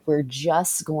 we're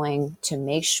just going to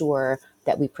make sure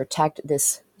that we protect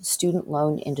this student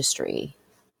loan industry.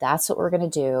 That's what we're going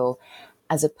to do,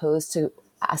 as opposed to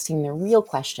asking the real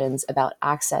questions about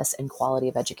access and quality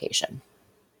of education.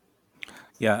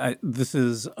 Yeah, this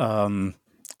is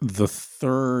the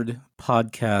third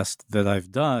podcast that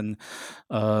I've done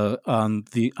on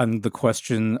the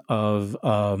question of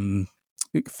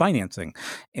financing,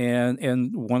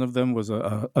 and one of them was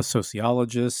a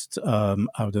sociologist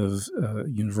out of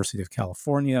University of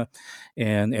California,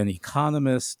 and an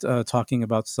economist talking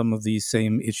about some of these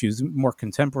same issues, more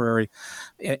contemporary,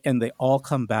 and they all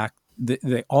come back.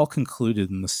 They all concluded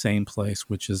in the same place,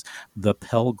 which is the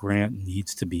Pell Grant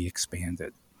needs to be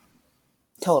expanded.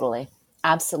 Totally.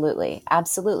 Absolutely.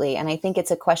 Absolutely. And I think it's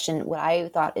a question, what I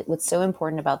thought what's so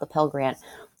important about the Pell Grant,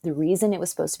 the reason it was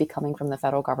supposed to be coming from the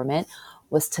federal government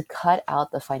was to cut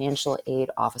out the financial aid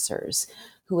officers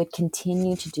who would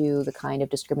continue to do the kind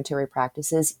of discriminatory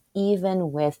practices,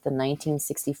 even with the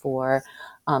 1964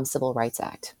 Civil Rights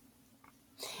Act.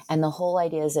 And the whole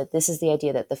idea is that this is the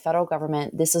idea that the federal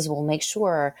government, will make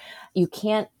sure you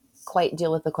can't quite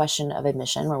deal with the question of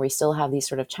admission, where we still have these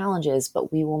sort of challenges,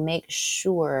 but we will make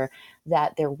sure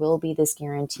that there will be this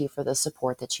guarantee for the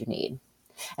support that you need.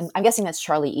 And I'm guessing that's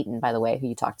Charlie Eaton, by the way, who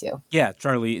you talked to. Yeah,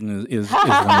 Charlie Eaton is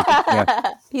wonderful.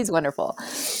 Yeah. He's wonderful.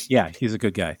 Yeah, he's a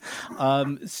good guy.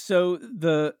 So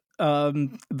the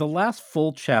last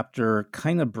full chapter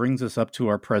kind of brings us up to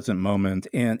our present moment,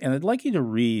 and I'd like you to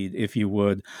read, if you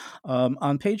would,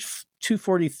 on page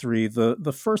 243,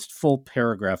 the first full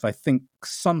paragraph, I think,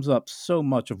 sums up so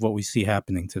much of what we see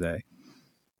happening today.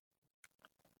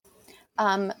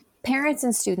 Parents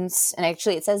and students, and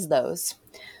actually it says those,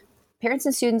 parents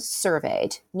and students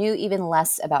surveyed knew even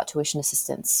less about tuition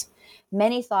assistance.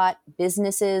 Many thought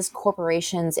businesses,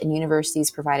 corporations, and universities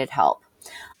provided help.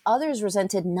 Others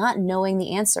resented not knowing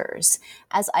the answers.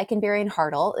 As Eikenberry and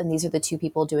Hartle, and these are the two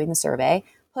people doing the survey,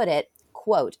 put it,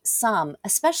 quote, some,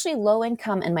 especially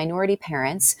low-income and minority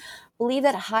parents, believe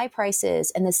that high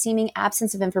prices and the seeming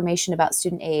absence of information about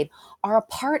student aid are a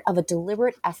part of a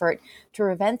deliberate effort to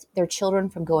prevent their children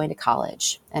from going to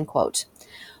college, end quote.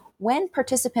 When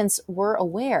participants were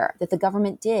aware that the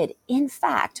government did, in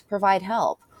fact, provide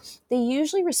help, they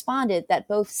usually responded that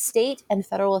both state and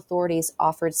federal authorities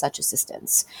offered such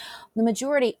assistance. The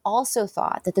majority also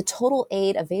thought that the total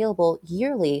aid available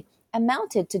yearly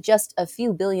amounted to just a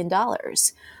few $billion.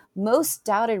 Most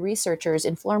doubted researchers,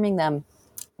 informing them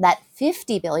that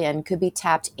 $50 billion could be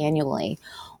tapped annually.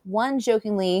 One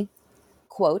jokingly,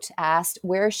 quote, asked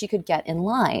where she could get in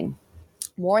line.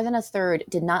 More than a third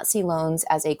did not see loans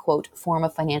as a, quote, form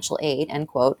of financial aid, end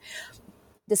quote,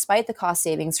 despite the cost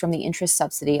savings from the interest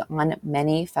subsidy on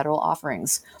many federal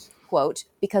offerings, quote,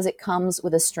 because it comes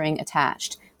with a string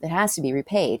attached that has to be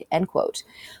repaid, end quote.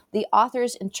 The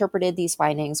authors interpreted these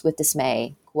findings with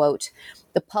dismay, quote,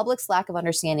 the public's lack of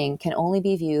understanding can only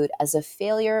be viewed as a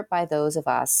failure by those of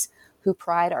us who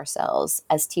pride ourselves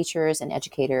as teachers and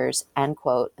educators, end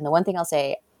quote. And the one thing I'll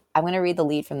say, I'm going to read the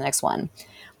lead from the next one.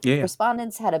 Yeah.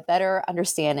 Respondents had a better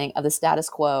understanding of the status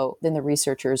quo than the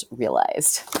researchers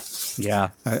realized. Yeah,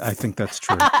 I think that's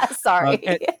true.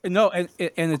 Sorry. And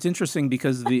it's interesting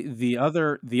because the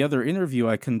other interview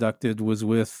I conducted was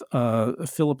with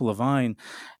Philip Levine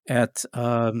at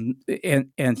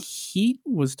and he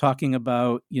was talking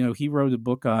about, he wrote a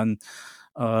book on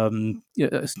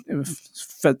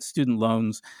student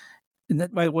loans. And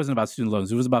it wasn't about student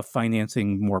loans; it was about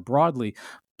financing more broadly.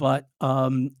 But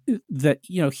that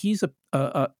he's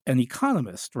an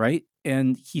economist, right?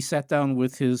 And he sat down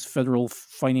with his federal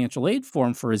financial aid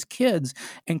form for his kids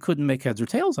and couldn't make heads or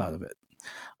tails out of it.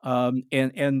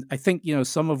 And I think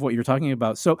some of what you're talking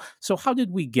about. So how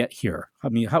did we get here? I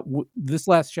mean, this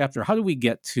last chapter? How did we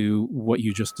get to what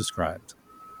you just described?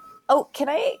 Oh, can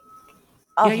I?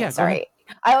 Oh, yeah. Sorry.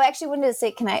 I actually wanted to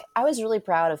say, I was really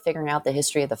proud of figuring out the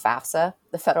history of the FAFSA,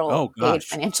 the Federal Aid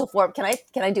Financial Form. Can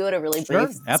I do it a really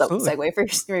brief segue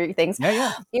for your things?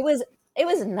 Yeah. It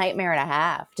was a nightmare and a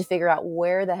half to figure out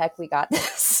where the heck we got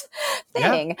this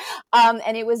thing. Yeah.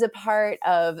 And it was a part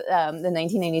of the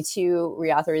 1992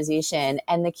 reauthorization.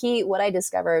 And the key, what I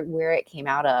discovered where it came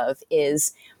out of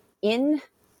is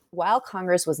while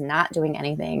Congress was not doing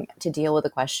anything to deal with the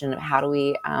question of how do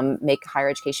we make higher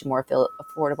education more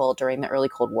affordable during the early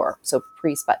Cold War, so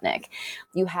pre-Sputnik,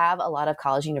 you have a lot of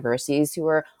college universities who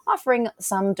are offering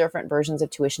some different versions of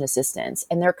tuition assistance.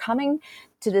 And they're coming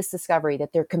to this discovery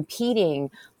that they're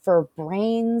competing for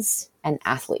brains and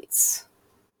athletes.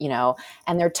 And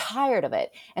they're tired of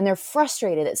it. And they're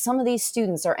frustrated that some of these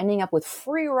students are ending up with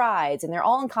free rides and they're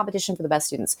all in competition for the best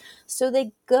students. So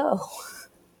they go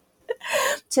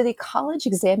to the College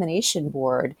Examination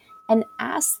Board and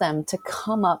ask them to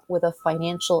come up with a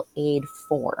financial aid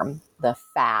form, the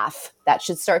FAF. That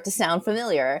should start to sound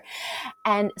familiar.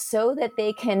 And so that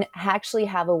they can actually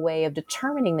have a way of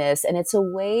determining this. And it's a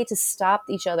way to stop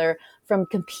each other from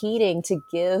competing to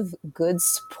give good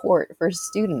support for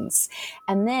students.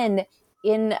 And then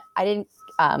I didn't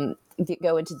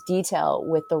go into detail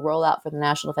with the rollout for the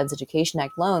National Defense Education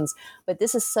Act loans, but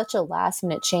this is such a last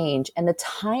minute change. And the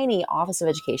tiny Office of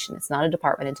Education, it's not a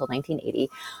department until 1980,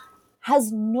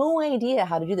 has no idea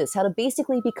how to do this, how to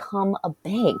basically become a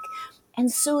bank.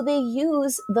 And so they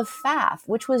use the FAF,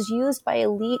 which was used by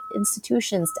elite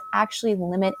institutions to actually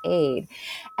limit aid.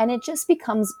 And it just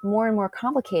becomes more and more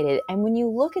complicated. And when you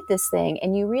look at this thing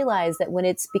and you realize that when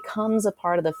it becomes a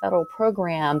part of the federal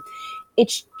program,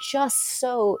 it's just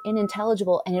so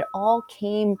unintelligible. And it all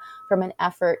came from an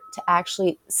effort to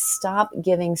actually stop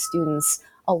giving students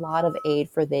a lot of aid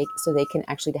so they can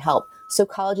actually to help. So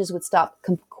colleges would stop,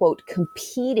 quote,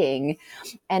 competing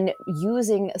and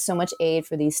using so much aid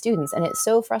for these students. And it's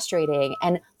so frustrating.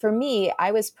 And for me,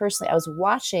 I was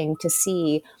watching to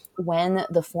see when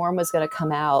the form was going to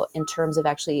come out in terms of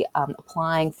actually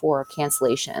applying for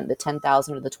cancellation, the $10,000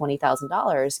 or the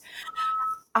 $20,000.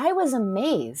 I was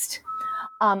amazed.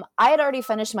 I had already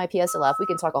finished my PSLF. We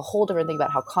can talk a whole different thing about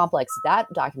how complex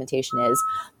that documentation is,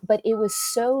 but it was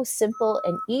so simple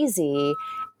and easy.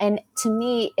 And to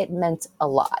me, it meant a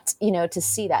lot, to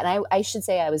see that. And I should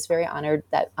say I was very honored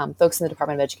that folks in the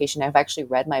Department of Education have actually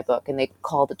read my book and they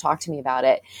called to talk to me about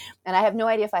it. And I have no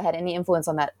idea if I had any influence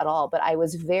on that at all, but I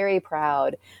was very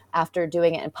proud after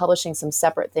doing it and publishing some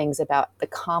separate things about the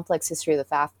complex history of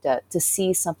the FAFSA to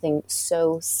see something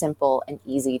so simple and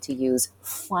easy to use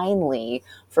finally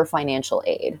for financial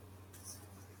aid.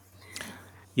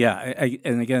 Yeah,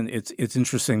 and again, it's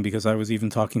interesting because I was even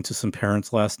talking to some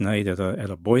parents last night at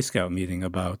a Boy Scout meeting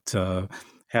about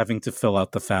having to fill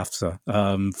out the FAFSA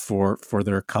for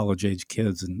their college age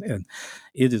kids, and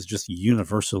it is just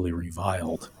universally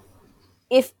reviled.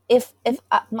 If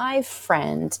my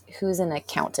friend who's an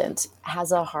accountant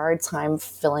has a hard time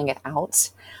filling it out,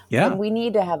 then we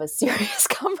need to have a serious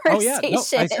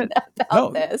conversation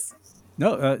about this.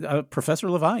 No,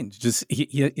 Professor Levine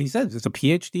he said it's a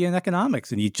PhD in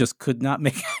economics, and he just could not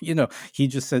make. He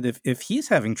just said if he's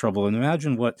having trouble, and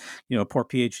imagine what a poor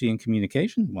PhD in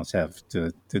communication must have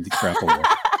to grapple with.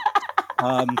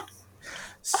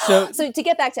 So to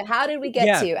get back to how did we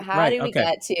get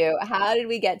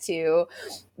to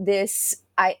this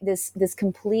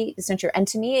complete censure? And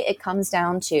to me, it comes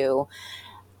down to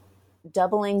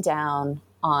doubling down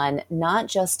on not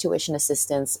just tuition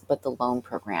assistance, but the loan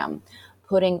program,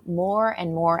 putting more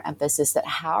and more emphasis that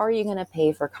how are you going to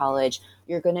pay for college?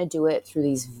 You're going to do it through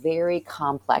these very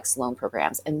complex loan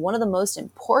programs. And one of the most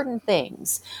important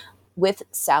things with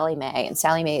Sallie Mae, and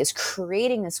Sallie Mae is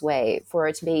creating this way for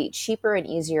it to be cheaper and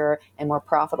easier and more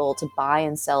profitable to buy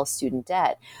and sell student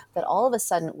debt, that all of a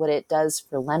sudden what it does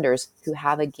for lenders who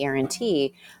have a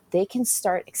guarantee, they can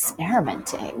start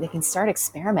experimenting. They can start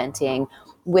experimenting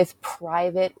with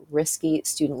private risky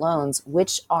student loans,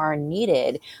 which are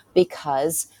needed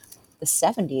because the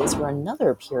 70s were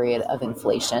another period of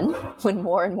inflation when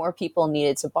more and more people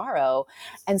needed to borrow.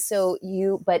 And so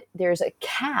but there's a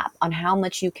cap on how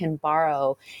much you can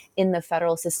borrow in the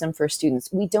federal system for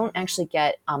students. We don't actually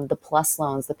get the PLUS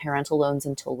loans, the parental loans,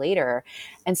 until later.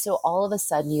 And so all of a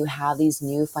sudden you have these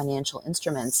new financial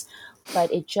instruments,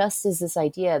 but it just is this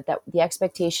idea that the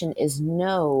expectation is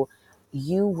no,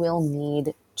 you will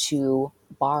need to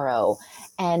borrow.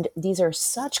 And these are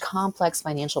such complex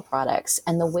financial products,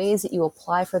 and the ways that you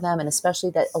apply for them, and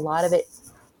especially that a lot of it,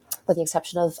 with the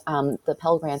exception of the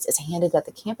Pell Grants, is handed at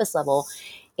the campus level,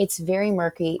 it's very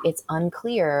murky, it's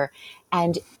unclear.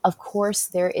 And of course,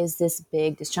 there is this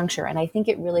big disjuncture. And I think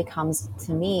it really comes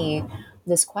to me,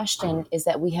 this question is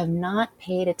that we have not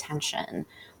paid attention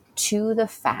to the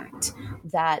fact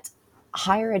that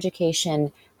higher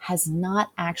education has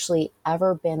not actually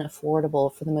ever been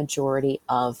affordable for the majority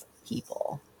of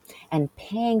people. And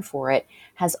paying for it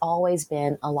has always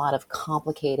been a lot of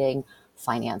complicating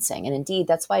financing. And indeed,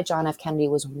 that's why John F. Kennedy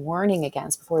was warning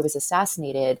against, before he was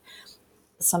assassinated,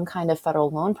 some kind of federal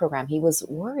loan program. He was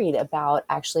worried about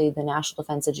actually the National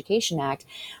Defense Education Act,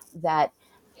 that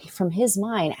from his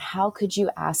mind, how could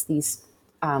you ask these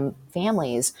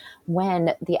families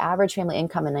when the average family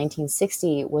income in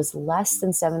 1960 was less than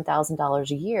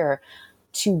 $7,000 a year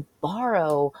to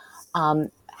borrow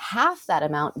half that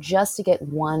amount just to get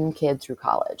one kid through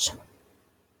college?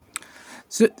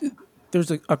 So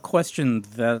There's a question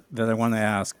that I want to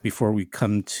ask before we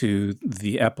come to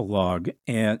the epilogue,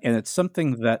 and it's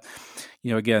something that,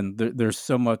 again, there's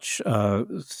so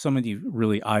many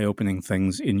really eye-opening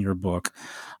things in your book,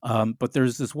 but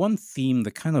there's this one theme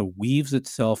that kind of weaves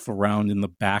itself around in the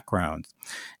background,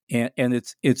 and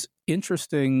it's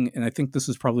interesting, and I think this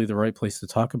is probably the right place to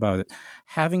talk about it,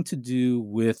 having to do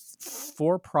with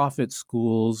for-profit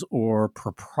schools or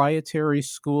proprietary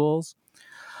schools.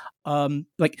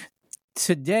 Like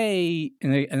today,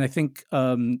 and I think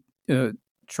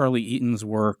Charlie Eaton's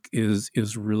work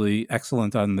is really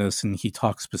excellent on this, and he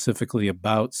talks specifically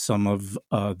about some of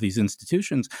these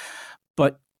institutions.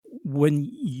 But when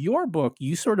your book,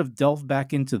 you sort of delve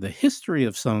back into the history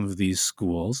of some of these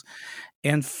schools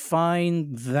and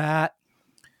find that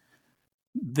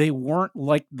they weren't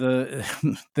like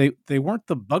they weren't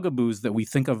the bugaboos that we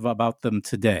think of about them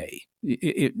today,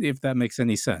 if that makes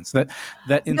any sense. That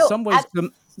in some ways,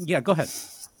 yeah, go ahead.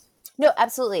 No,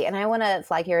 absolutely. And I want to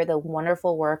flag here the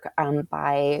wonderful work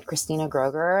by Christina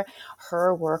Groger,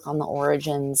 her work on the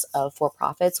origins of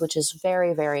for-profits, which is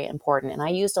very, very important. And I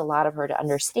used a lot of her to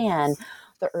understand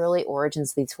the early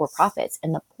origins of these for-profits.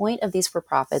 And the point of these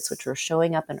for-profits, which were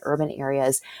showing up in urban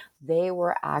areas, they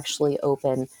were actually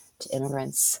open to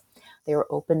immigrants. They were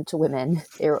open to women.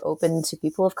 They were open to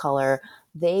people of color.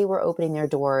 They were opening their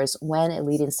doors when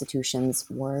elite institutions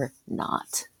were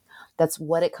not. That's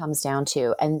what it comes down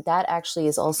to. And that actually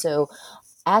is also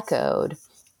echoed.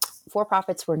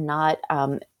 For-profits were not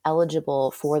eligible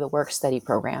for the work-study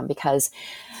program because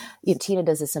Tina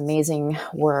does this amazing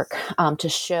work to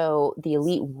show the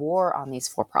elite war on these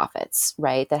for-profits,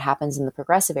 right? That happens in the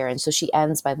progressive era. And so she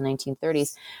ends by the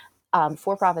 1930s.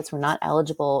 For-profits were not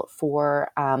eligible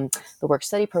for the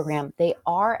work-study program. They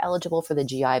are eligible for the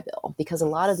GI Bill because a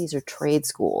lot of these are trade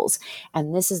schools.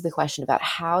 And this is the question about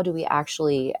how do we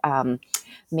actually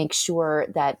make sure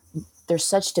that there's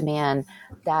such demand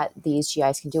that these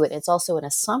GIs can do it. It's also an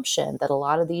assumption that a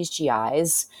lot of these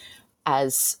GIs,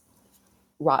 as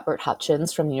Robert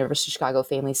Hutchins from the University of Chicago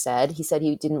family said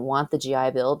he didn't want the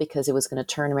GI Bill because it was going to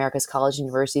turn America's college and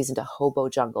universities into hobo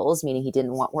jungles, meaning he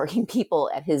didn't want working people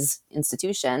at his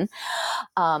institution.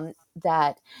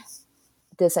 That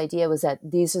this idea was that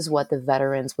this is what the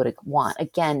veterans would want.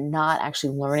 Again, not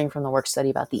actually learning from the work study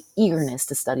about the eagerness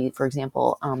to study, for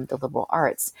example, the liberal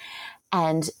arts.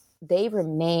 And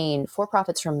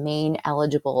for-profits remain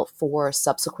eligible for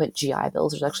subsequent GI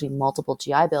Bills. There's actually multiple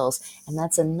GI Bills. And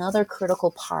that's another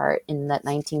critical part in that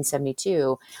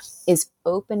 1972 is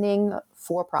opening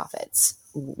for-profits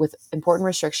with important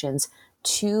restrictions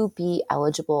to be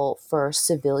eligible for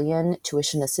civilian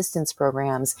tuition assistance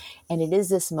programs. And it is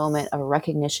this moment of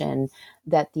recognition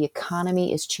that the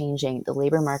economy is changing, the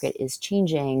labor market is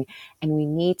changing, and we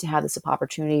need to have this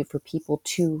opportunity for people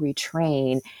to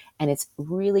retrain. And it's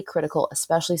really critical,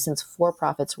 especially since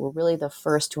for-profits were really the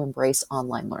first to embrace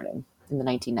online learning in the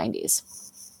 1990s.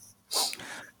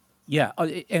 Yeah,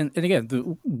 and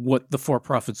again, what the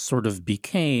for-profits sort of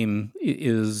became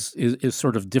is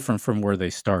sort of different from where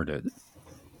they started.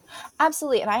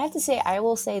 Absolutely. And I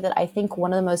will say that I think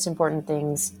one of the most important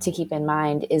things to keep in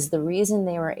mind is the reason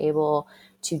they were able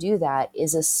to do that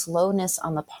is a slowness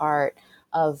on the part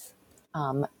of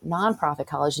nonprofit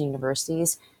colleges and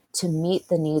universities to meet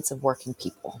the needs of working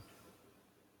people.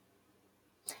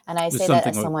 And I say that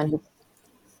as someone who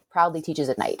proudly teaches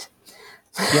at night.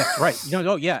 Yeah, right.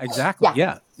 Yeah, exactly.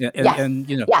 Yeah.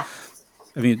 And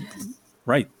I mean,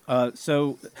 right.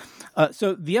 So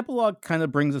the epilogue kind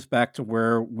of brings us back to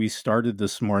where we started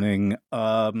this morning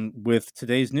with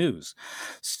today's news.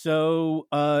 So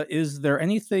is there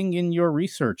anything in your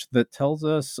research that tells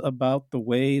us about the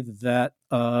way that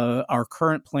our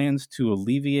current plans to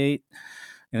alleviate,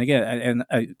 and again,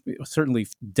 certainly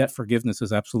debt forgiveness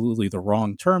is absolutely the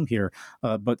wrong term here,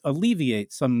 but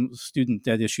alleviate some student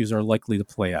debt issues are likely to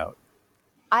play out?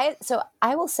 So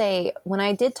I will say, when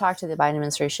I did talk to the Biden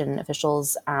administration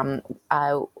officials,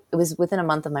 it was within a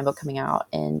month of my book coming out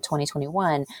in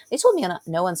 2021. They told me in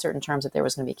no uncertain terms that there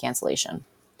was going to be cancellation.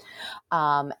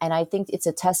 And I think it's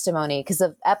a testimony, because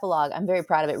the epilogue, I'm very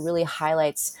proud of it, really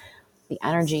highlights the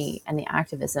energy and the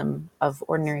activism of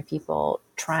ordinary people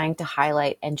trying to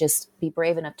highlight and just be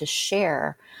brave enough to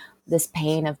share this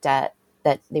pain of debt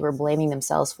that they were blaming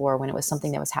themselves for when it was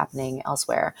something that was happening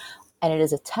elsewhere. And it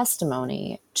is a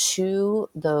testimony to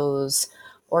those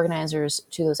organizers,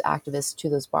 to those activists, to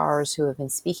those borrowers who have been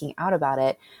speaking out about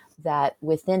it, that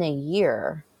within a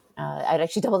year, I'd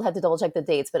actually had to double check the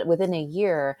dates, but within a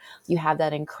year, you have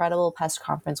that incredible press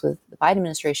conference with the Biden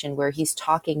administration where he's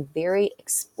talking very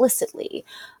explicitly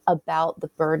about the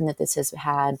burden that this has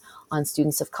had on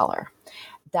students of color.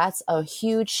 that's a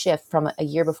huge shift from a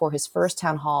year before his first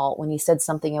town hall when he said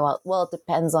something about, well, it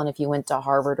depends on if you went to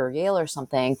Harvard or Yale or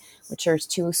something, which are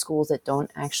two schools that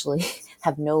don't actually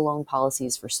have no loan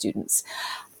policies for students.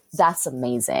 That's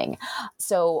amazing.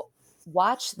 So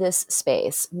watch this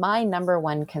space. My number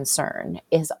one concern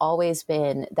has always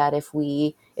been that if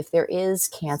there is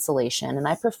cancellation, and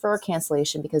I prefer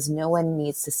cancellation because no one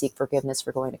needs to seek forgiveness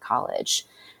for going to college.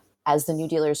 As the New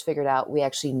Dealers figured out, we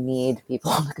actually need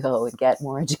people to go and get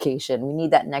more education. We need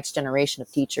that next generation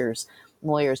of teachers,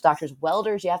 lawyers, doctors,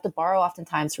 welders. You have to borrow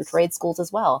oftentimes for trade schools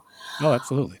as well. Oh,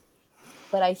 absolutely.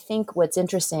 But I think what's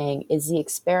interesting is the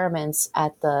experiments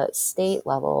at the state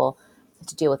level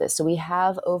to deal with this. So we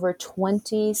have over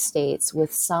 20 states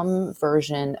with some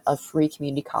version of free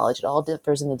community college. It all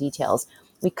differs in the details.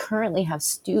 We currently have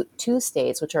two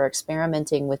states which are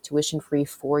experimenting with tuition-free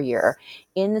 4-year.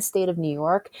 In the state of New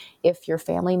York, if your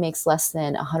family makes less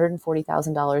than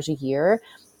 $140,000 a year,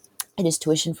 it is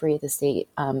tuition-free at the state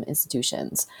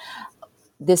institutions.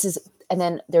 And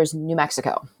then there's New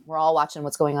Mexico. We're all watching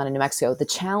what's going on in New Mexico. The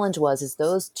challenge is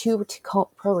those two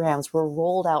programs were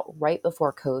rolled out right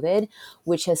before COVID,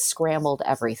 which has scrambled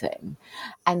everything.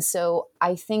 And so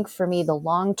I think for me, the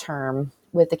long term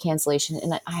with the cancellation,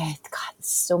 and God,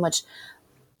 so much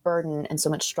burden and so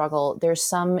much struggle. There's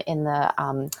some in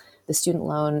the student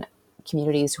loan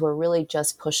communities who are really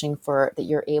just pushing for that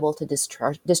you're able to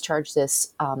discharge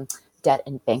this debt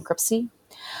in bankruptcy.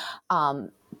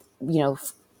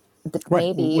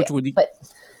 Maybe, which would be, but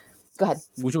go ahead.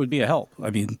 Which would be a help. I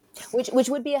mean, which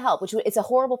would be a help. It's a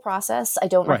horrible process. I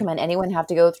don't recommend anyone have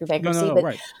to go through bankruptcy,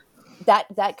 but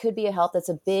that could be a help. That's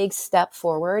a big step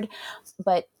forward.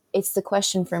 But it's the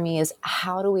question for me is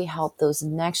how do we help those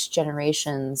next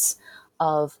generations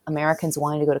of Americans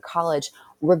wanting to go to college,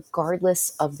 regardless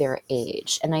of their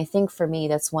age? And I think for me,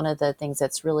 that's one of the things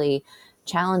that's really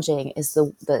challenging is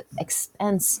the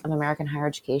expense of American higher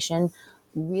education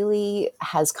really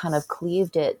has kind of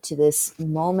cleaved it to this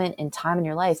moment in time in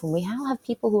your life when we now have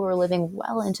people who are living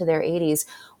well into their 80s.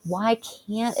 Why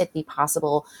can't it be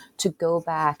possible to go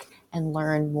back and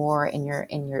learn more in your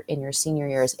senior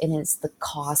years? And it's the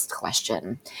cost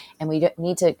question. And we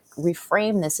need to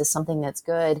reframe this as something that's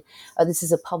good. This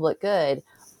is a public good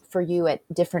for you at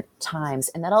different times.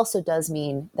 And that also does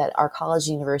mean that our college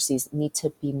and universities need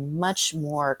to be much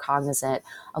more cognizant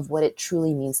of what it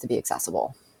truly means to be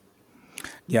accessible.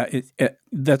 Yeah,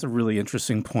 that's a really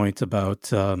interesting point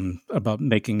about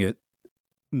making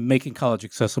college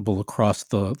accessible across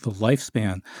the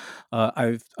lifespan.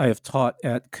 I have taught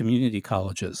at community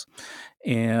colleges,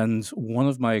 and one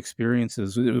of my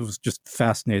experiences, it was just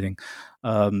fascinating.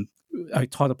 I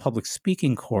taught a public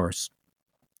speaking course,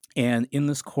 and in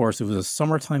this course, it was a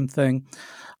summertime thing.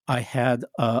 I had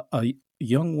a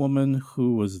young woman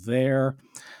who was there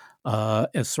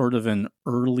as sort of an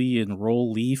early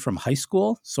enrollee from high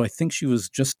school. So I think she was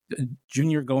just a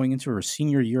junior going into her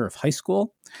senior year of high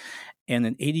school, and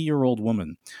an 80-year-old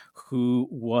woman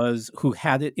who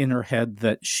had it in her head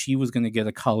that she was going to get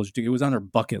a college degree. It was on her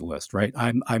bucket list, right?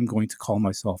 I'm going to call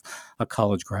myself a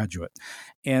college graduate.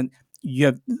 And you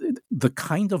have the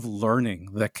kind of learning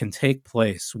that can take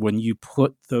place when you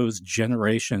put those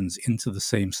generations into the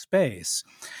same space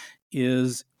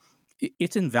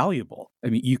it's invaluable. I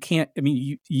mean,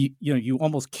 you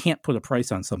almost can't put a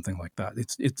price on something like that.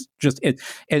 It's just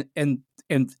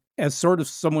and as sort of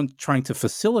someone trying to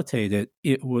facilitate it,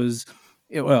 it was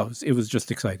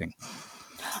just exciting.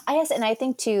 And I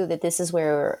think too that this is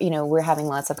where we're having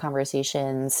lots of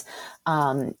conversations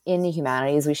in the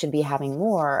humanities. We should be having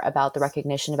more about the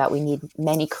recognition about we need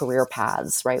many career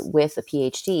paths, right, with a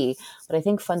PhD. But I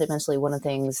think fundamentally one of the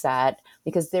things that,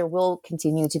 because there will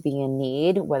continue to be a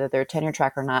need, whether they're tenure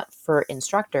track or not, for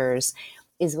instructors,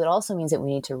 is what also means that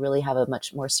we need to really have a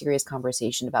much more serious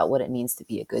conversation about what it means to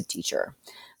be a good teacher.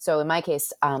 So in my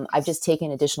case, I've just taken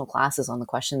additional classes on the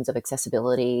questions of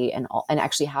accessibility and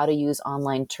actually how to use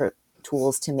online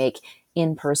tools to make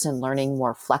in-person learning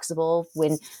more flexible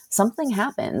when something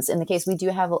happens. In the case, we do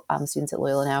have students at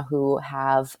Loyola now who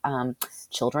have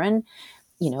children.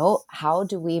 How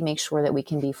do we make sure that we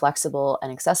can be flexible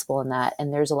and accessible in that?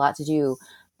 And there's a lot to do.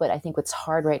 But I think what's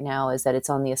hard right now is that it's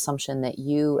on the assumption that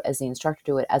you as the instructor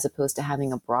do it, as opposed to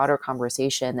having a broader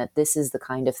conversation that this is the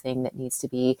kind of thing that needs to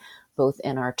be both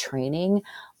in our training,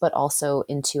 but also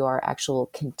into our actual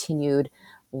continued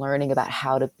learning about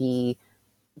how to be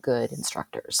good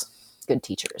instructors, good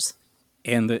teachers.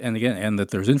 and that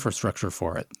there's infrastructure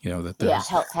for it. That there's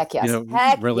heck yes,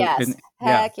 heck really, yes,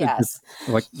 heck yes.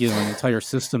 Like an entire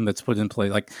system that's put in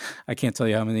place. Like I can't tell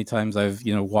you how many times I've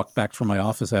walked back from my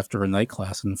office after a night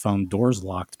class and found doors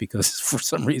locked because for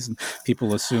some reason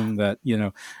people assume that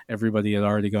everybody had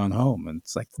already gone home, and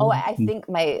it's like I think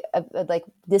my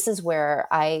this is where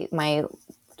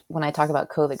when I talk about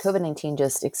COVID-19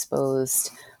 just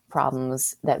exposed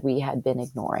problems that we had been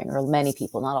ignoring, or many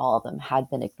people, not all of them, had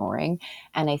been ignoring.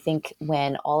 And I think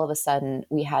when all of a sudden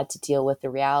we had to deal with the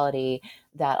reality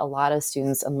that a lot of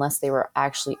students, unless they were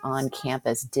actually on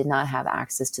campus, did not have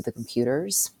access to the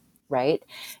computers, right?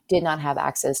 Did not have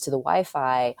access to the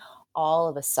Wi-Fi. All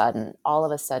of a sudden,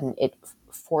 it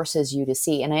forces you to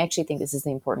see. And I actually think this is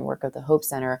the important work of the Hope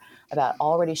Center about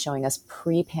already showing us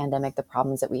pre-pandemic the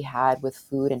problems that we had with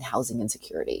food and housing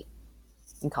insecurity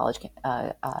in college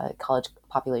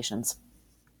populations.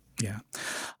 Yeah.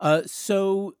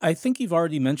 So I think you've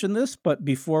already mentioned this, but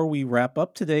before we wrap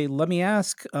up today, let me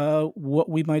ask what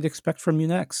we might expect from you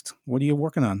next. What are you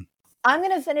working on? I'm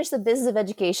going to finish the Business of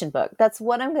Education book. That's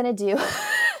what I'm going to do.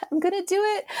 I'm going to do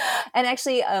it. And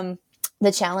actually,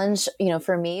 the challenge,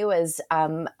 for me was,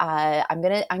 I'm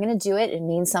gonna do it. It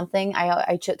means something.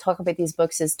 I talk about these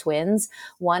books as twins.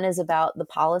 One is about the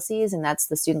policies, and that's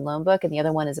the student loan book, and the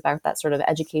other one is about that sort of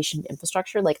education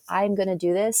infrastructure. Like, I'm gonna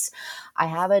do this. I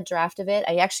have a draft of it.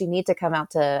 I actually need to come out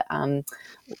to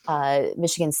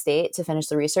Michigan State to finish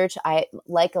the research. I,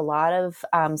 like a lot of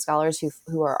scholars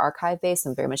who are archive based.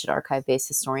 I'm very much an archive based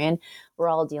historian. We're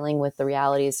all dealing with the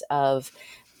realities of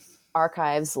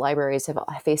archives. Libraries have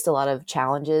faced a lot of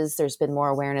challenges. There's been more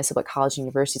awareness of what colleges and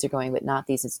universities are going, but not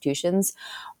these institutions.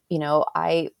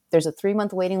 There's a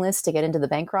 3-month waiting list to get into the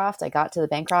Bancroft. I got to the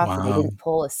Bancroft. Wow. And they didn't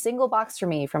pull a single box for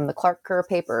me from the Clark Kerr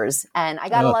papers. And I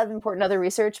got a lot of important other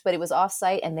research, but it was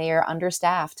offsite and they are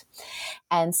understaffed.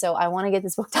 And so I want to get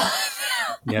this book done.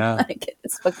 Yeah. I want to get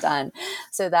this book done.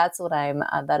 So that is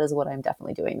what I'm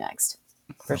definitely doing next,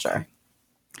 for sure.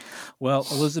 Well,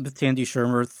 Elizabeth Tandy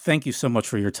Schirmer, thank you so much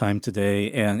for your time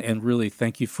today, and really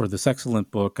thank you for this excellent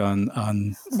book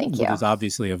on what is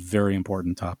obviously a very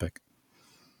important topic.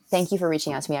 Thank you for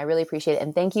reaching out to me. I really appreciate it,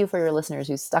 and thank you for your listeners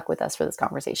who stuck with us for this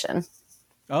conversation.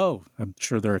 Oh, I'm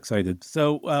sure they're excited.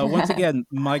 So once again,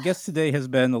 my guest today has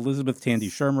been Elizabeth Tandy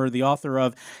Schirmer, the author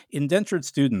of Indentured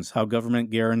Students, How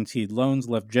Government Guaranteed Loans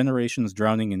Left Generations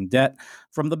Drowning in Debt,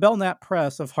 from the Belknap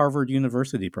Press of Harvard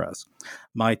University Press.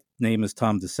 My name is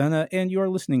Tom DeSena, and you are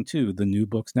listening to the New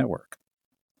Books Network.